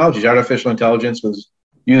new technologies. Artificial intelligence was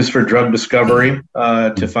used for drug discovery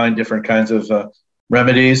to find different kinds of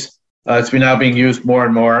remedies. It's now being used more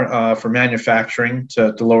and more for manufacturing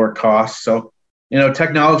to lower costs. So,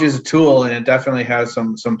 technology is a tool, and it definitely has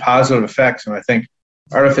some positive effects. And I think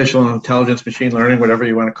artificial intelligence, machine learning, whatever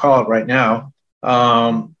you want to call it right now,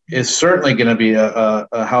 is certainly going to be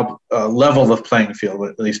a help level the playing field,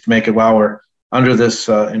 at least make it while we're under this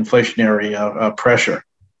inflationary pressure.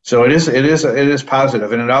 So it is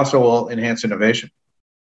positive, and it also will enhance innovation.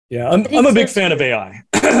 Yeah, I'm a big fan of AI,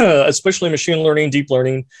 especially machine learning, deep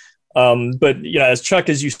learning. But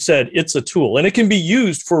as you said, it's a tool, and it can be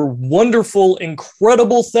used for wonderful,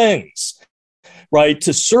 incredible things, right?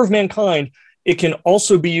 To serve mankind. It can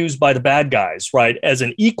also be used by the bad guys, right? As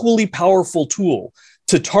an equally powerful tool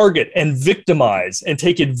to target and victimize and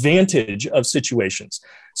take advantage of situations.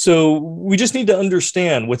 So we just need to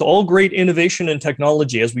understand, with all great innovation and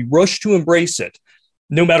technology, as we rush to embrace it,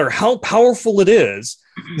 no matter how powerful it is,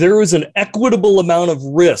 there is an equitable amount of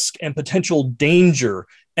risk and potential danger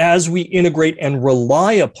as we integrate and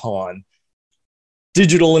rely upon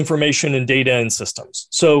digital information and data and systems.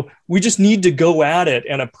 So we just need to go at it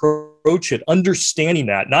and approach it, understanding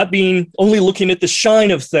that, not being only looking at the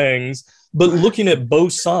shine of things, but looking at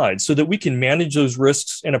both sides so that we can manage those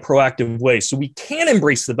risks in a proactive way. So we can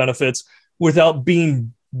embrace the benefits without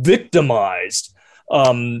being victimized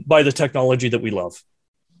by the technology that we love.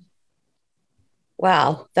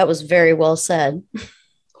 Wow, that was very well said.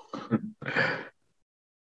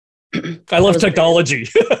 I love technology.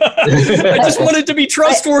 I just want it to be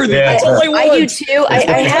trustworthy. Yeah. That's all I want. I do too.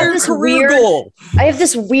 I have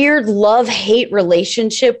this weird love-hate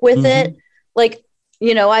relationship with it. Like,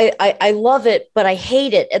 I love it, but I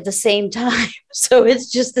hate it at the same time. So it's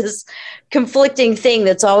just this conflicting thing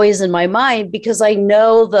that's always in my mind, because I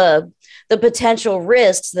know the potential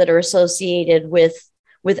risks that are associated with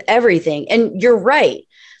everything. And you're right.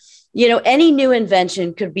 Any new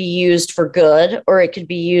invention could be used for good, or it could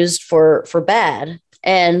be used for bad.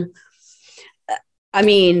 And I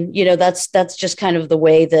mean, that's just kind of the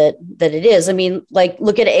way that it is. I mean, like,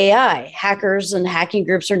 look at AI. Hackers and hacking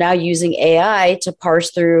groups are now using AI to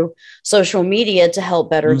parse through social media to help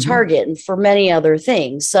better target, and for many other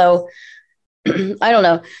things. So I don't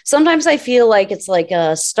know. Sometimes I feel like it's like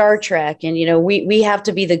a Star Trek, and, we have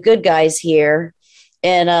to be the good guys here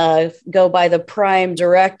and go by the prime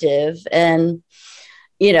directive, and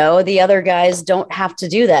the other guys don't have to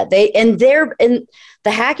do that. The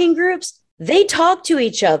hacking groups, they talk to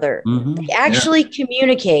each other. They actually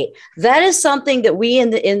communicate. That is something that we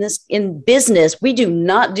in business, we do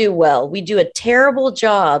not do well. We do a terrible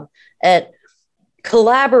job at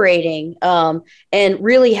collaborating and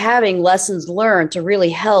really having lessons learned to really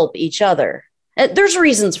help each other. And there's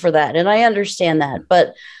reasons for that, and I understand that,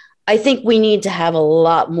 but I think we need to have a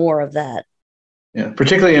lot more of that. Yeah,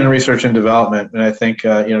 particularly in research and development. And I think,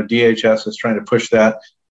 DHS is trying to push that,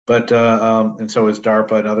 but and so is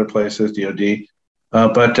DARPA and other places, DOD.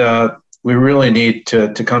 But we really need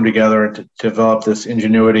to come together and to develop this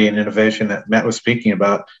ingenuity and innovation that Matt was speaking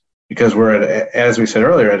about, because we're as we said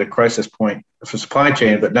earlier, at a crisis point for supply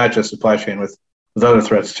chain, but not just supply chain, with other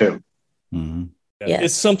threats too. Yes.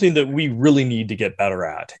 It's something that we really need to get better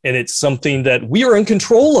at. And it's something that we are in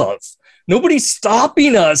control of. Nobody's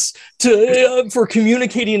stopping us for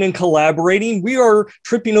communicating and collaborating. We are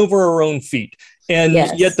tripping over our own feet. And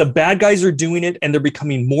yet the bad guys are doing it, and they're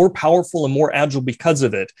becoming more powerful and more agile because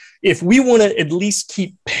of it. If we want to at least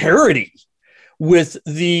keep parity with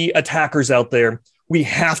the attackers out there, we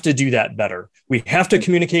have to do that better. We have to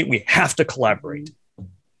communicate. We have to collaborate.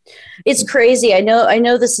 It's crazy. I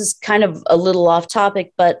know this is kind of a little off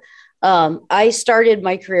topic, but I started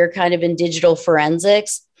my career kind of in digital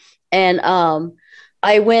forensics, and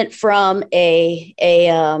I went from a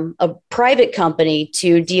private company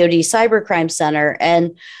to DoD Cybercrime Center,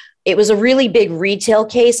 and it was a really big retail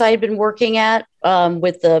case I had been working at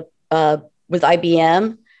with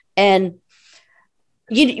IBM. And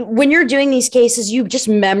when you're doing these cases, you just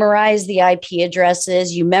memorize the IP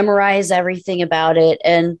addresses, you memorize everything about it.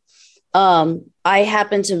 And I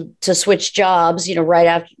happened to switch jobs, right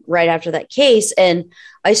after that case, and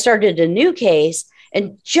I started a new case.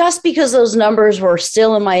 And just because those numbers were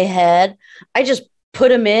still in my head, I just put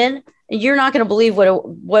them in, and you're not going to believe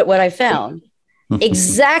what I found.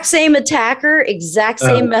 Exact same attacker, exact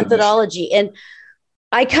same methodology. And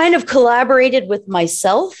I kind of collaborated with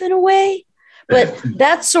myself in a way, but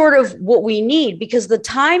that's sort of what we need, because the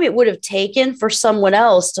time it would have taken for someone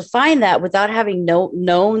else to find that without having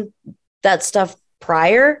known that stuff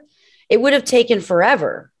prior, it would have taken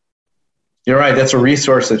forever. You're right. That's a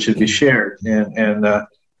resource that should be shared. And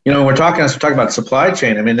we're talking about supply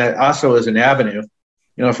chain. I mean, that also is an avenue,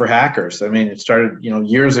 for hackers. I mean, it started,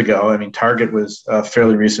 years ago. I mean, Target was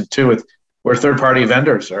fairly recent too, where third-party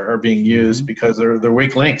vendors are being used because they're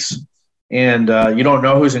weak links, and you don't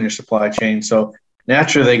know who's in your supply chain. So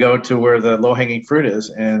naturally, they go to where the low-hanging fruit is,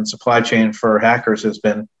 and supply chain for hackers has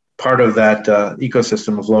been part of that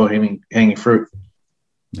ecosystem of low-hanging fruit.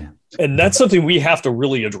 Yeah. And that's something we have to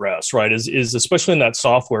really address, right? Is especially in that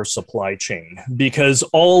software supply chain, because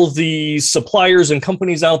all the suppliers and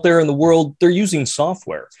companies out there in the world, they're using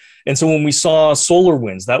software. And so when we saw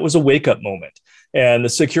SolarWinds, that was a wake-up moment. And the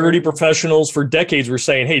security professionals for decades were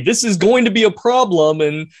saying, hey, this is going to be a problem.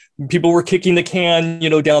 And people were kicking the can,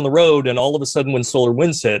 down the road. And all of a sudden, when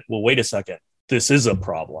SolarWinds hit, well, wait a second, this is a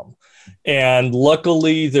problem. And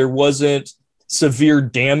luckily, there wasn't severe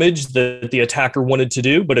damage that the attacker wanted to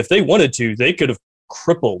do. But if they wanted to, they could have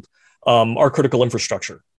crippled our critical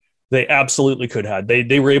infrastructure. They absolutely could have.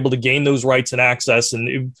 They were able to gain those rights and access. And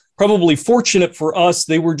it, probably fortunate for us,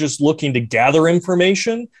 they were just looking to gather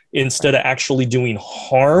information instead of actually doing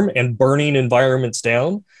harm and burning environments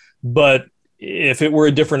down. But if it were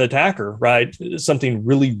a different attacker, right, something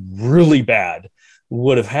really, really bad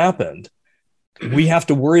would have happened. We have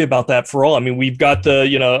to worry about that for all. I mean, we've got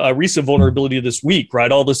the, a recent vulnerability this week,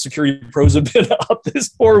 right? All the security pros have been up this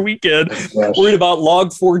poor weekend, worried about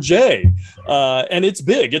Log4j. And it's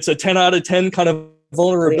big. It's a 10 out of 10 kind of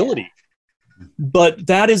vulnerability. But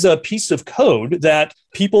that is a piece of code that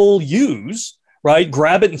people use, right?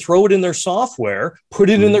 Grab it and throw it in their software, put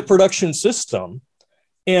it in their production system.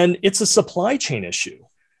 And it's a supply chain issue.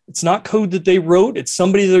 It's not code that they wrote. It's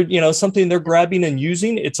somebody that, something they're grabbing and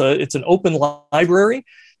using. It's an open library,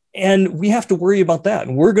 and we have to worry about that.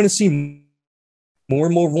 And we're going to see more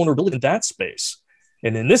and more vulnerability in that space.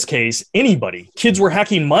 And in this case, kids were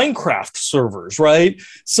hacking Minecraft servers, right?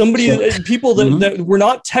 People that were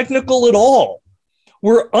not technical at all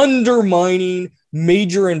were undermining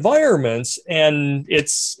major environments, and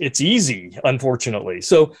it's easy, unfortunately.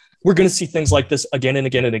 So we're going to see things like this again and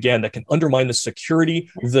again and again that can undermine the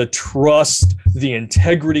security, the trust, the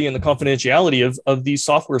integrity, and the confidentiality of these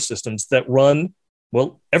software systems that run,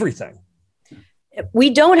 everything.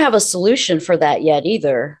 We don't have a solution for that yet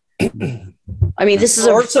either. I mean, this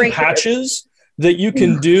is some patches that you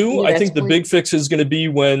can do. I think the big fix is going to be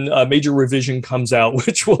when a major revision comes out,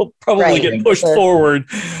 which will probably get pushed forward.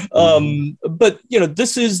 But,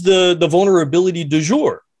 this is the vulnerability du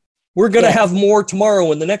jour. We're going to have more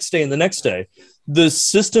tomorrow and the next day and the next day. The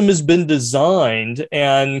system has been designed,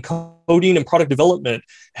 and coding and product development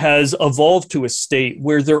has evolved to a state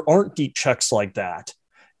where there aren't deep checks like that.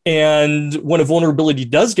 And when a vulnerability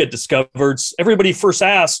does get discovered, everybody first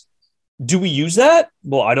asks, do we use that?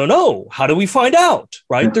 Well, I don't know. How do we find out,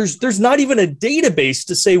 right? There's not even a database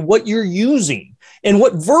to say what you're using and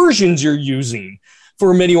what versions you're using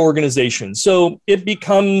for many organizations. So it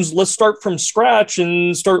becomes, let's start from scratch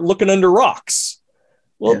and start looking under rocks.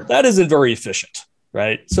 Well, that isn't very efficient,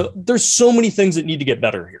 right? So there's so many things that need to get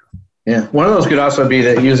better here. Yeah. One of those could also be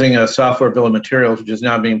that using a software bill of materials, which is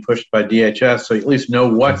now being pushed by DHS. So you at least know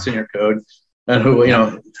what's in your code, and who,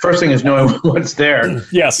 first thing is knowing what's there.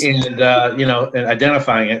 Yes. And, and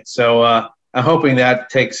identifying it. So I'm hoping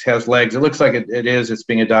that has legs. It looks like it is. It's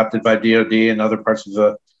being adopted by DOD and other parts of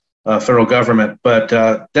the federal government, but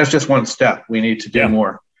that's just one step. We need to do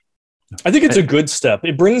more. I think it's a good step.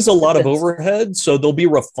 It brings a lot of overhead, so there'll be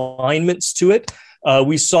refinements to it.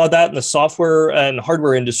 We saw that in the software and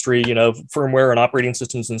hardware industry, firmware and operating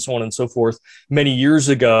systems and so on and so forth many years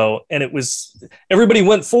ago. And everybody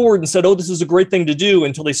went forward and said, oh, this is a great thing to do,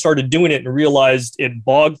 until they started doing it and realized it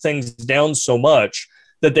bogged things down so much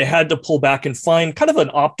that they had to pull back and find kind of an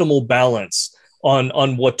optimal balance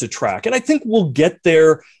on what to track. And I think we'll get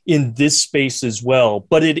there in this space as well,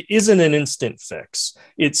 but it isn't an instant fix.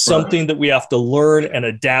 It's something that we have to learn and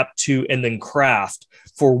adapt to and then craft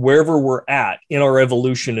for wherever we're at in our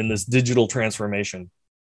evolution in this digital transformation.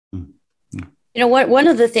 One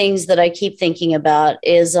of the things that I keep thinking about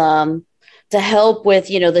is to help with,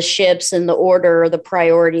 the ships and the order or the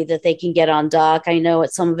priority that they can get on dock. I know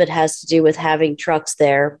some of it has to do with having trucks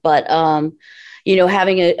there, but,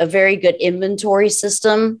 having a very good inventory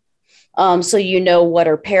system. So what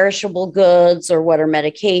are perishable goods or what are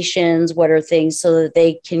medications, what are things so that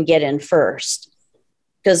they can get in first.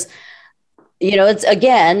 Because it's,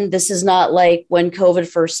 again, this is not like when COVID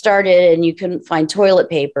first started and you couldn't find toilet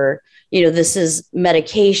paper. This is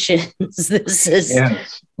medications. This is,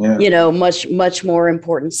 much, much more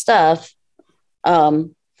important stuff.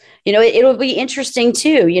 It'll be interesting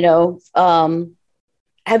too,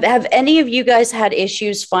 have any of you guys had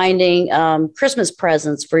issues finding Christmas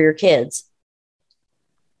presents for your kids?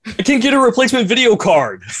 I can't get a replacement video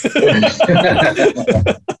card.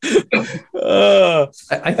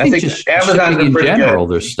 I think just Amazon in general,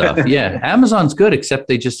 their stuff. Yeah, Amazon's good, except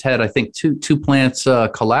they just had, I think, two plants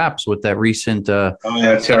collapse with that recent stuff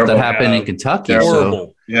that happened in Kentucky.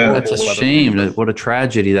 Terrible. So that's a shame. What a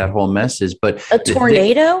tragedy that whole mess is. But a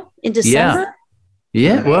tornado in December.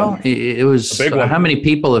 Yeah, well, it was how many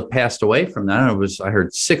people have passed away from that? I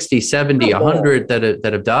heard 60, 70, 100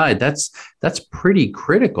 that have died. That's pretty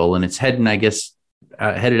critical, and it's heading, I guess,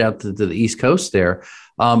 headed out to the East Coast there.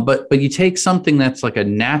 But you take something that's like a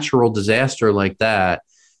natural disaster like that,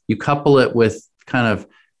 you couple it with kind of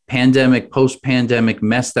pandemic, post-pandemic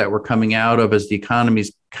mess that we're coming out of as the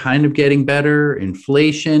economy's kind of getting better,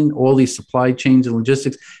 inflation, all these supply chains and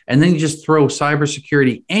logistics, and then you just throw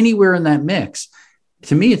cybersecurity anywhere in that mix.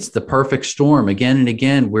 To me, it's the perfect storm again and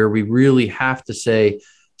again, where we really have to say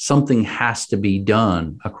something has to be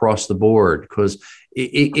done across the board, because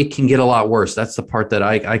it can get a lot worse. That's the part that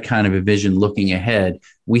I kind of envision looking ahead.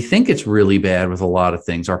 We think it's really bad with a lot of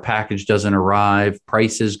things. Our package doesn't arrive,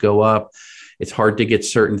 prices go up. It's hard to get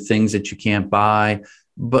certain things that you can't buy,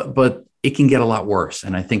 but it can get a lot worse.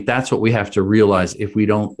 And I think that's what we have to realize if we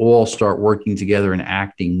don't all start working together and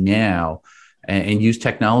acting now, and use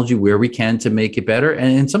technology where we can to make it better.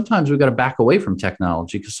 And sometimes we've got to back away from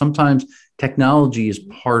technology, because sometimes technology is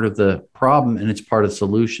part of the problem and it's part of the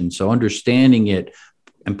solution. So understanding it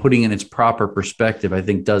and putting in its proper perspective, I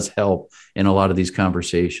think, does help in a lot of these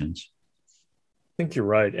conversations. I think you're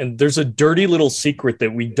right. And there's a dirty little secret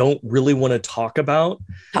that we don't really want to talk about.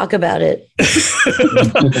 Talk about it.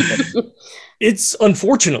 It's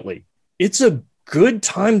a good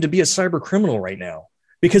time to be a cyber criminal right now,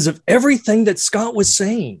 because of everything that Scott was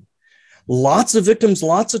saying. Lots of victims,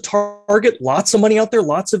 lots of target, lots of money out there,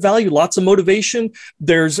 lots of value, lots of motivation.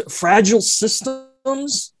 There's fragile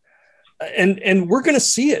systems, and we're going to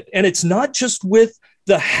see it. And it's not just with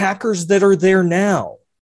the hackers that are there now,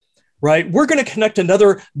 right? We're going to connect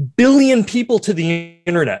another billion people to the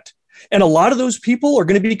internet. And a lot of those people are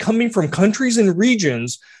going to be coming from countries and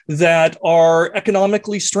regions that are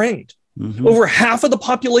economically strained. Mm-hmm. Over half of the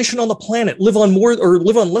population on the planet live on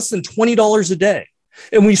less than $20 a day.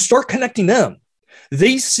 And when you start connecting them,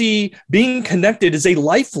 they see being connected as a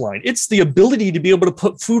lifeline. It's the ability to be able to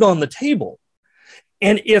put food on the table.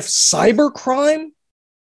 And if cybercrime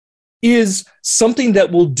is something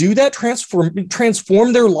that will do that,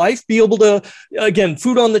 transform their life, be able to, again,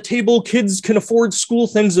 food on the table, kids can afford school,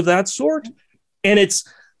 things of that sort. And it's,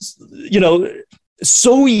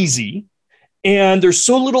 so easy, and there's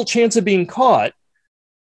so little chance of being caught,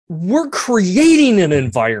 we're creating an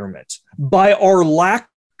environment by our lack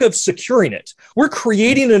of securing it. We're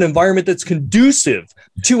creating an environment that's conducive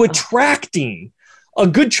to attracting a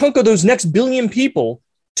good chunk of those next billion people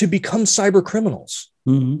to become cyber criminals.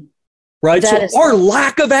 Mm-hmm. Right? So our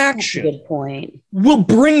lack of action will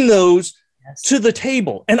bring those to the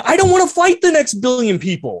table. And I don't want to fight the next billion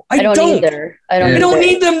people. I don't either. I don't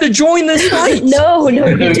need them to join this fight. No,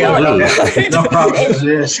 you don't. No problem with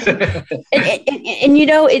this. And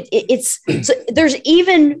it's so there's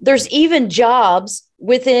even jobs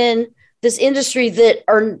within this industry that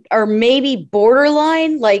are maybe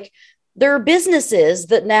borderline. Like, there are businesses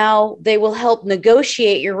that now they will help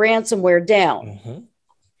negotiate your ransomware down. Mm-hmm.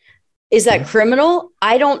 Is that criminal?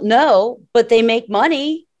 I don't know, but they make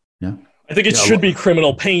money. Yeah. I think it should be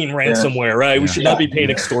criminal paying ransomware, right? We should not be paying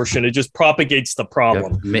extortion. It just propagates the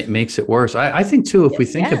problem. Makes it worse. I think, too, if we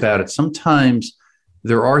think about it, sometimes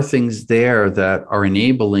there are things there that are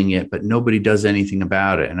enabling it, but nobody does anything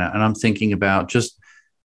about it. And I'm thinking about just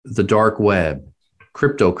the dark web,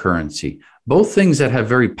 cryptocurrency, both things that have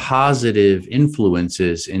very positive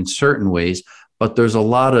influences in certain ways, but there's a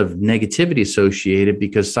lot of negativity associated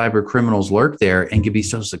because cyber criminals lurk there and can be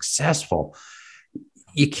so successful.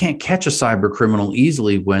 You can't catch a cyber criminal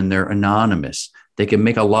easily when they're anonymous. They can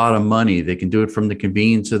make a lot of money. They can do it from the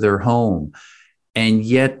convenience of their home. And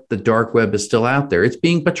yet the dark web is still out there. It's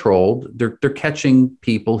being patrolled. They're catching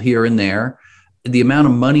people here and there. The amount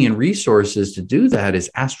of money and resources to do that is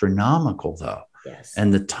astronomical, though. Yes.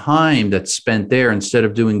 And the time that's spent there, instead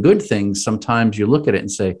of doing good things, sometimes you look at it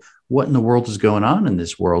and say, what in the world is going on in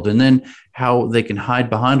this world? And then how they can hide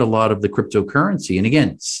behind a lot of the cryptocurrency. And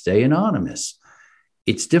again, stay anonymous.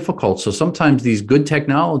 It's difficult. So sometimes these good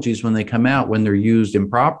technologies, when they come out, when they're used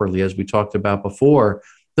improperly, as we talked about before,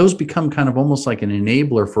 those become kind of almost like an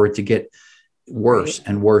enabler for it to get worse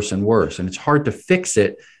and worse and worse. And it's hard to fix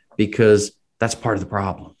it because that's part of the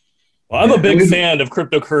problem. Well, I'm a big fan of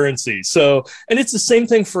cryptocurrency. So, and it's the same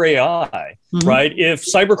thing for AI, right? If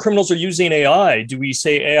cyber criminals are using AI, do we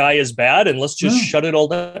say AI is bad and let's just shut it all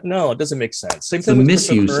down? No, it doesn't make sense. Same thing with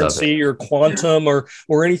cryptocurrency or quantum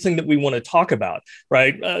or anything that we want to talk about,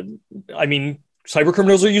 right? I mean, cyber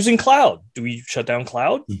criminals are using cloud. Do we shut down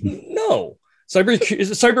cloud? No.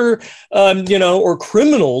 Cyber, or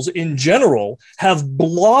criminals in general have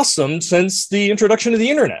blossomed since the introduction of the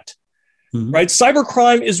internet. Right?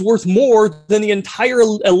 Cybercrime is worth more than the entire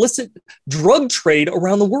illicit drug trade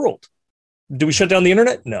around the world. Do we shut down the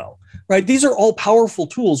internet? No. Right? These are all powerful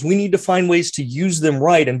tools. We need to find ways to use them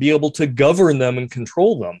right and be able to govern them and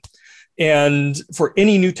control them. And for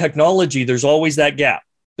any new technology, there's always that gap.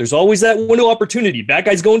 There's always that window of opportunity. Bad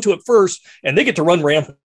guys go into it first, and they get to run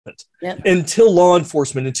rampant until law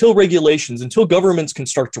enforcement, until regulations, until governments can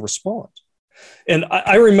start to respond. And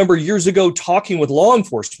I remember years ago talking with law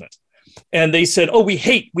enforcement. And they said, oh, we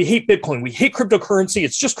hate Bitcoin. We hate cryptocurrency.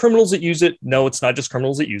 It's just criminals that use it. No, it's not just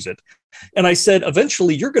criminals that use it. And I said,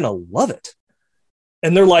 eventually, you're going to love it.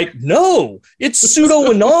 And they're like, no, it's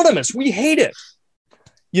pseudo-anonymous. We hate it.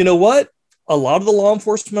 You know what? A lot of the law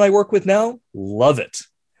enforcement I work with now love it.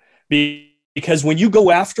 Because when you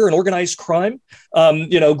go after an organized crime,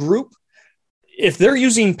 group, if they're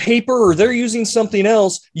using paper or they're using something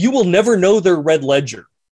else, you will never know their red ledger.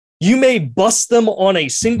 You may bust them on a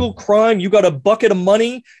single crime. You got a bucket of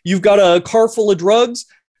money. You've got a car full of drugs.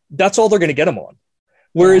 That's all they're going to get them on.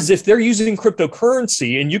 Whereas if they're using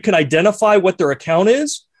cryptocurrency and you can identify what their account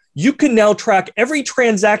is, you can now track every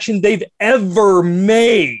transaction they've ever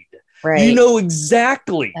made. Right. You know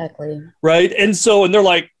exactly. Right. And they're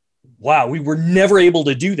like, wow, we were never able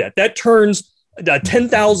to do that. That turns a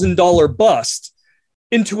 $10,000 bust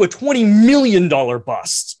into a $20 million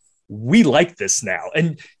bust. We like this now.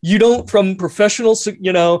 And you don't, from professional,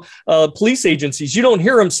 police agencies, you don't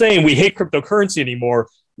hear them saying we hate cryptocurrency anymore.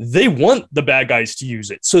 They want the bad guys to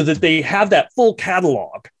use it so that they have that full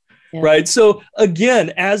catalog, right? So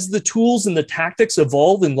again, as the tools and the tactics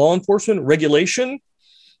evolve in law enforcement regulation,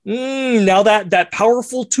 now that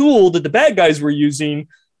powerful tool that the bad guys were using,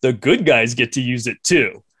 the good guys get to use it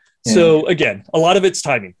too. So again, a lot of it's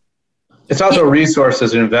timing. It's also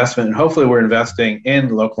resources and investment, and hopefully we're investing in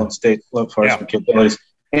local and state law enforcement capabilities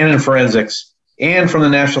and in forensics and from the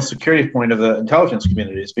national security point of the intelligence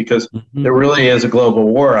communities, because there really is a global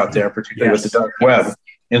war out there, particularly with the dark web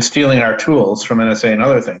and stealing our tools from NSA and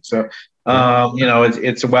other things. So,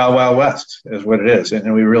 it's a wild, wild west is what it is.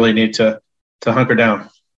 And we really need to hunker down.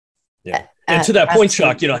 Yeah. And to that point,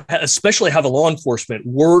 Chuck, especially have a law enforcement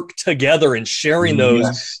work together and sharing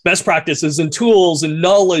those best practices and tools and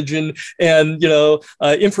knowledge and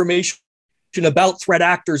information about threat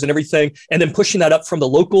actors and everything, and then pushing that up from the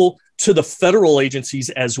local to the federal agencies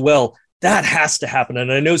as well. That has to happen.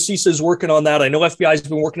 And I know CISA is working on that. I know FBI has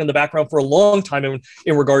been working in the background for a long time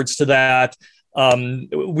in regards to that.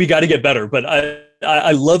 We got to get better, but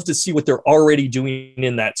I love to see what they're already doing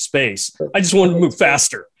in that space. I just want to move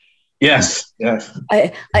faster. Yes.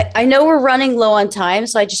 I know we're running low on time,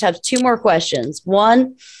 so I just have two more questions.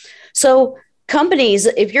 One, so companies,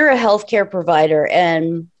 if you're a healthcare provider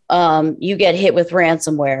and you get hit with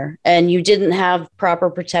ransomware and you didn't have proper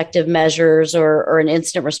protective measures or an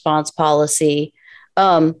incident response policy,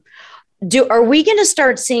 are we going to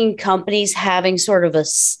start seeing companies having sort of a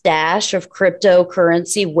stash of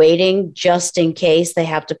cryptocurrency waiting just in case they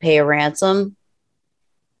have to pay a ransom?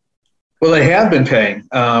 Well, they have been paying.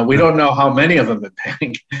 We don't know how many of them have been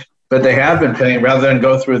paying, but they have been paying rather than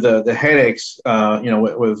go through the headaches,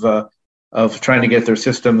 of trying to get their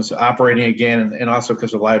systems operating again, and also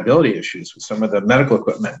because of liability issues with some of the medical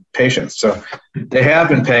equipment patients. So they have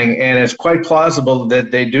been paying, and it's quite plausible that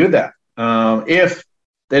they do that if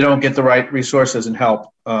they don't get the right resources and help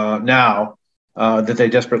now that they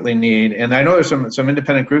desperately need. And I know there's some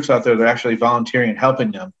independent groups out there that are actually volunteering and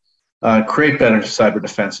helping them create better cyber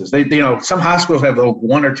defenses. Some hospitals have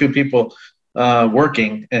one or two people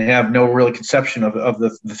working and have no real conception of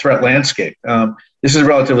the threat landscape. This is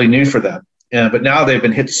relatively new for them, but now they've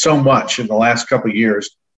been hit so much in the last couple of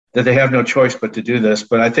years that they have no choice but to do this.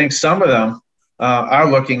 But I think some of them are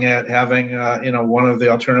looking at having, one of the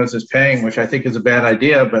alternatives is paying, which I think is a bad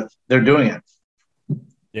idea, but they're doing it.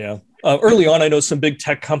 Yeah. Early on, I know some big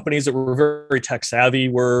tech companies that were very tech savvy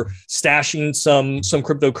were stashing some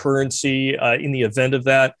cryptocurrency in the event of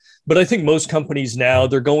that. But I think most companies now,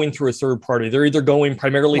 they're going through a third party. They're either going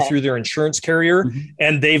primarily through their insurance carrier,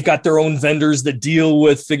 and they've got their own vendors that deal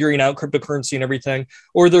with figuring out cryptocurrency and everything,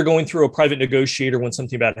 or they're going through a private negotiator when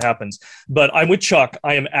something bad happens. But I'm with Chuck.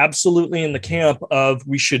 I am absolutely in the camp of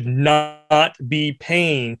we should not be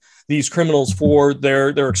paying these criminals for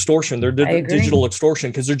their extortion, their digital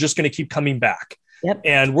extortion, because they're just going to keep coming back. Yep.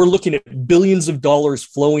 And we're looking at billions of dollars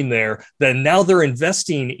flowing there that now they're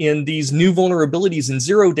investing in these new vulnerabilities in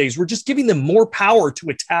 0 days. We're just giving them more power to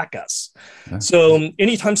attack us. Yeah. So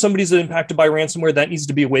anytime somebody's impacted by ransomware, that needs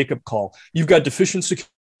to be a wake-up call. You've got deficient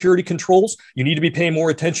security controls. You need to be paying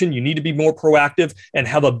more attention. You need to be more proactive and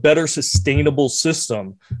have a better sustainable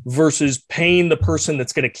system versus paying the person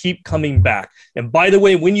that's going to keep coming back. And by the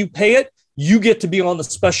way, when you pay it, you get to be on the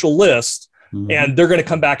special list. And they're going to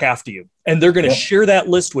come back after you. And they're going to share that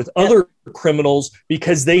list with other criminals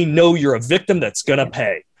because they know you're a victim that's going to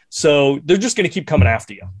pay. So they're just going to keep coming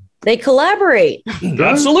after you. They collaborate.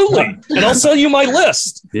 Absolutely. And I'll sell you my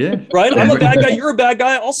list. Yeah. Right? I'm a bad guy. You're a bad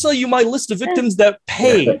guy. I'll sell you my list of victims that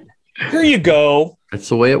paid. Here you go. That's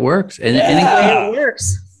the way it works. And it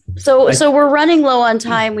works. So we're running low on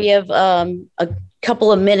time. We have a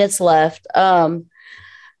couple of minutes left.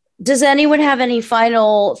 Does anyone have any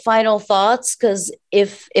final thoughts? Because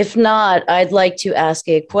if not, I'd like to ask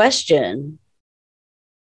a question.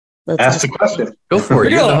 Ask the question. Go for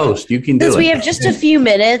it. You're the host. You can do it. Because we have just a few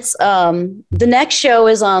minutes. The next show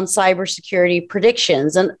is on cybersecurity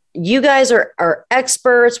predictions. And you guys are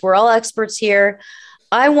experts. We're all experts here.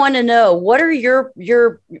 I want to know, what are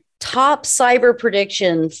your top cyber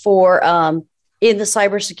prediction for in the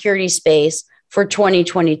cybersecurity space for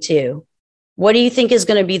 2022? What do you think is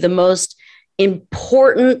going to be the most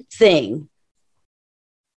important thing?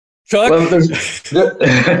 Chuck? Well,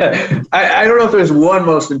 I don't know if there's one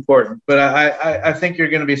most important, but I think you're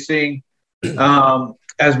going to be seeing,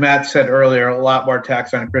 as Matt said earlier, a lot more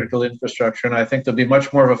attacks on critical infrastructure. And I think there'll be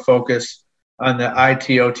much more of a focus on the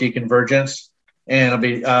IT-OT convergence. And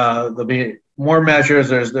there'll be more measures.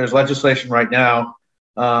 There's legislation right now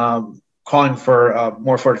calling for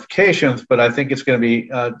more fortifications, but I think it's going to be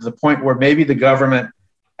to the point where maybe the government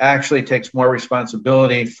actually takes more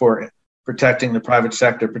responsibility for protecting the private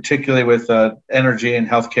sector, particularly with energy and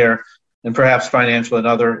healthcare and perhaps financial and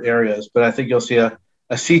other areas. But I think you'll see a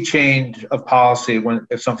sea change of policy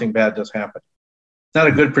if something bad does happen. It's not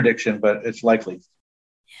a good prediction, but it's likely.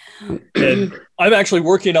 And I'm actually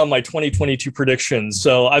working on my 2022 predictions.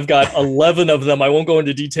 So I've got 11 of them. I won't go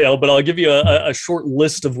into detail, but I'll give you a short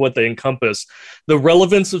list of what they encompass. The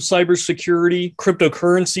relevance of cybersecurity,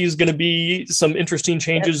 cryptocurrency is going to be some interesting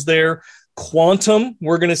changes there. Quantum,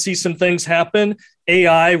 we're going to see some things happen.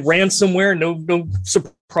 AI, ransomware, no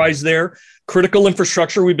surprise there. Critical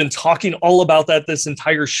infrastructure, we've been talking all about that this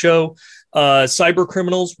entire show. Cyber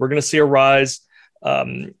criminals, we're going to see a rise.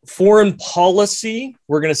 Foreign policy,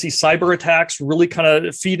 we're going to see cyber attacks really kind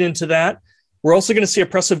of feed into that. We're also going to see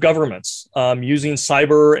oppressive governments using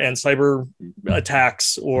cyber and cyber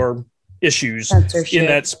attacks or issues in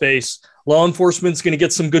that space. Law enforcement is going to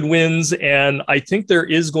get some good wins, and I think there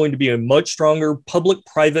is going to be a much stronger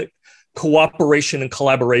public-private cooperation and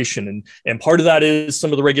collaboration. And part of that is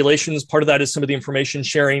some of the regulations, part of that is some of the information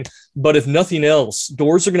sharing. But if nothing else,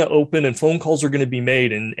 doors are going to open and phone calls are going to be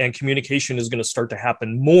made, and communication is going to start to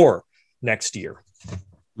happen more next year.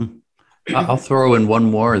 I'll throw in one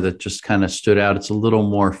more that just kind of stood out. It's a little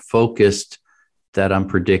more focused that I'm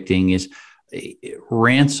predicting is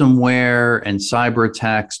ransomware and cyber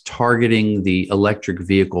attacks targeting the electric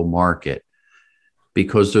vehicle market,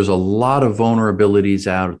 because there's a lot of vulnerabilities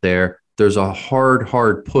out there. There's a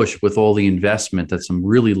hard push with all the investment that some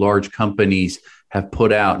really large companies have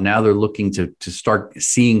put out. Now they're looking to start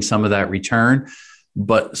seeing some of that return.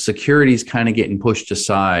 but security is kind of getting pushed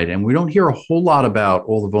aside. And we don't hear a whole lot about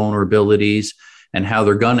all the vulnerabilities and how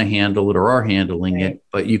they're going to handle it or are handling it.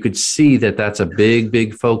 But you could see that that's a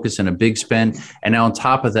big focus and a big spend. And now on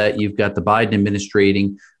top of that, you've got the Biden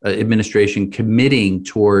administration committing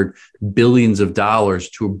toward billions of dollars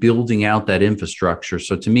to building out that infrastructure.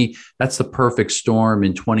 So to me, that's the perfect storm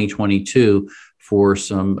in 2022 for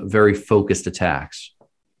some very focused attacks.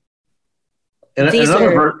 And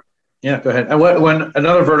yeah, go ahead. And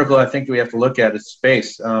another vertical I think we have to look at is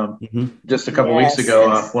space. Just a couple of weeks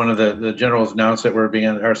ago, one of the generals announced that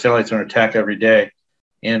our satellites are under attack every day,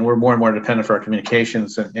 and we're more and more dependent for our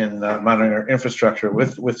communications and monitoring our infrastructure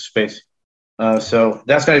with space. So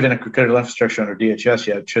that's not even a critical infrastructure under DHS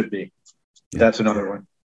yet. It should be. That's another one.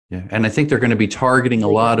 Yeah, and I think they're going to be targeting a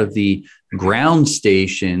lot of the ground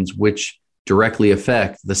stations, which directly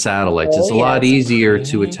affect the satellites. It's a lot easier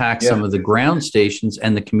to attack some of the ground stations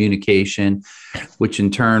and the communication, which in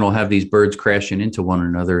turn will have these birds crashing into one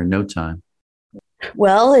another in no time.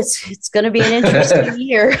 Well, it's going to be an interesting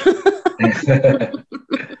year.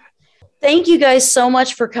 Thank you guys so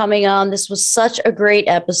much for coming on. This was such a great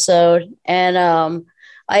episode, and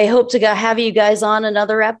I hope to have you guys on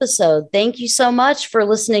another episode. Thank you so much for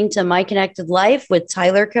listening to My Connected Life with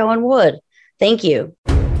Tyler Cohen Wood. Thank you.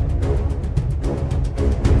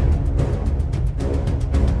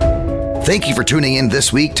 Thank you for tuning in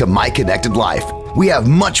this week to My Connected Life. We have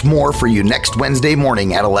much more for you next Wednesday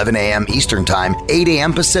morning at 11 a.m. Eastern Time, 8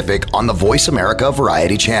 a.m. Pacific on the Voice America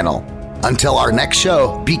Variety Channel. Until our next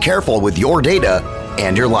show, be careful with your data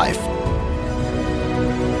and your life.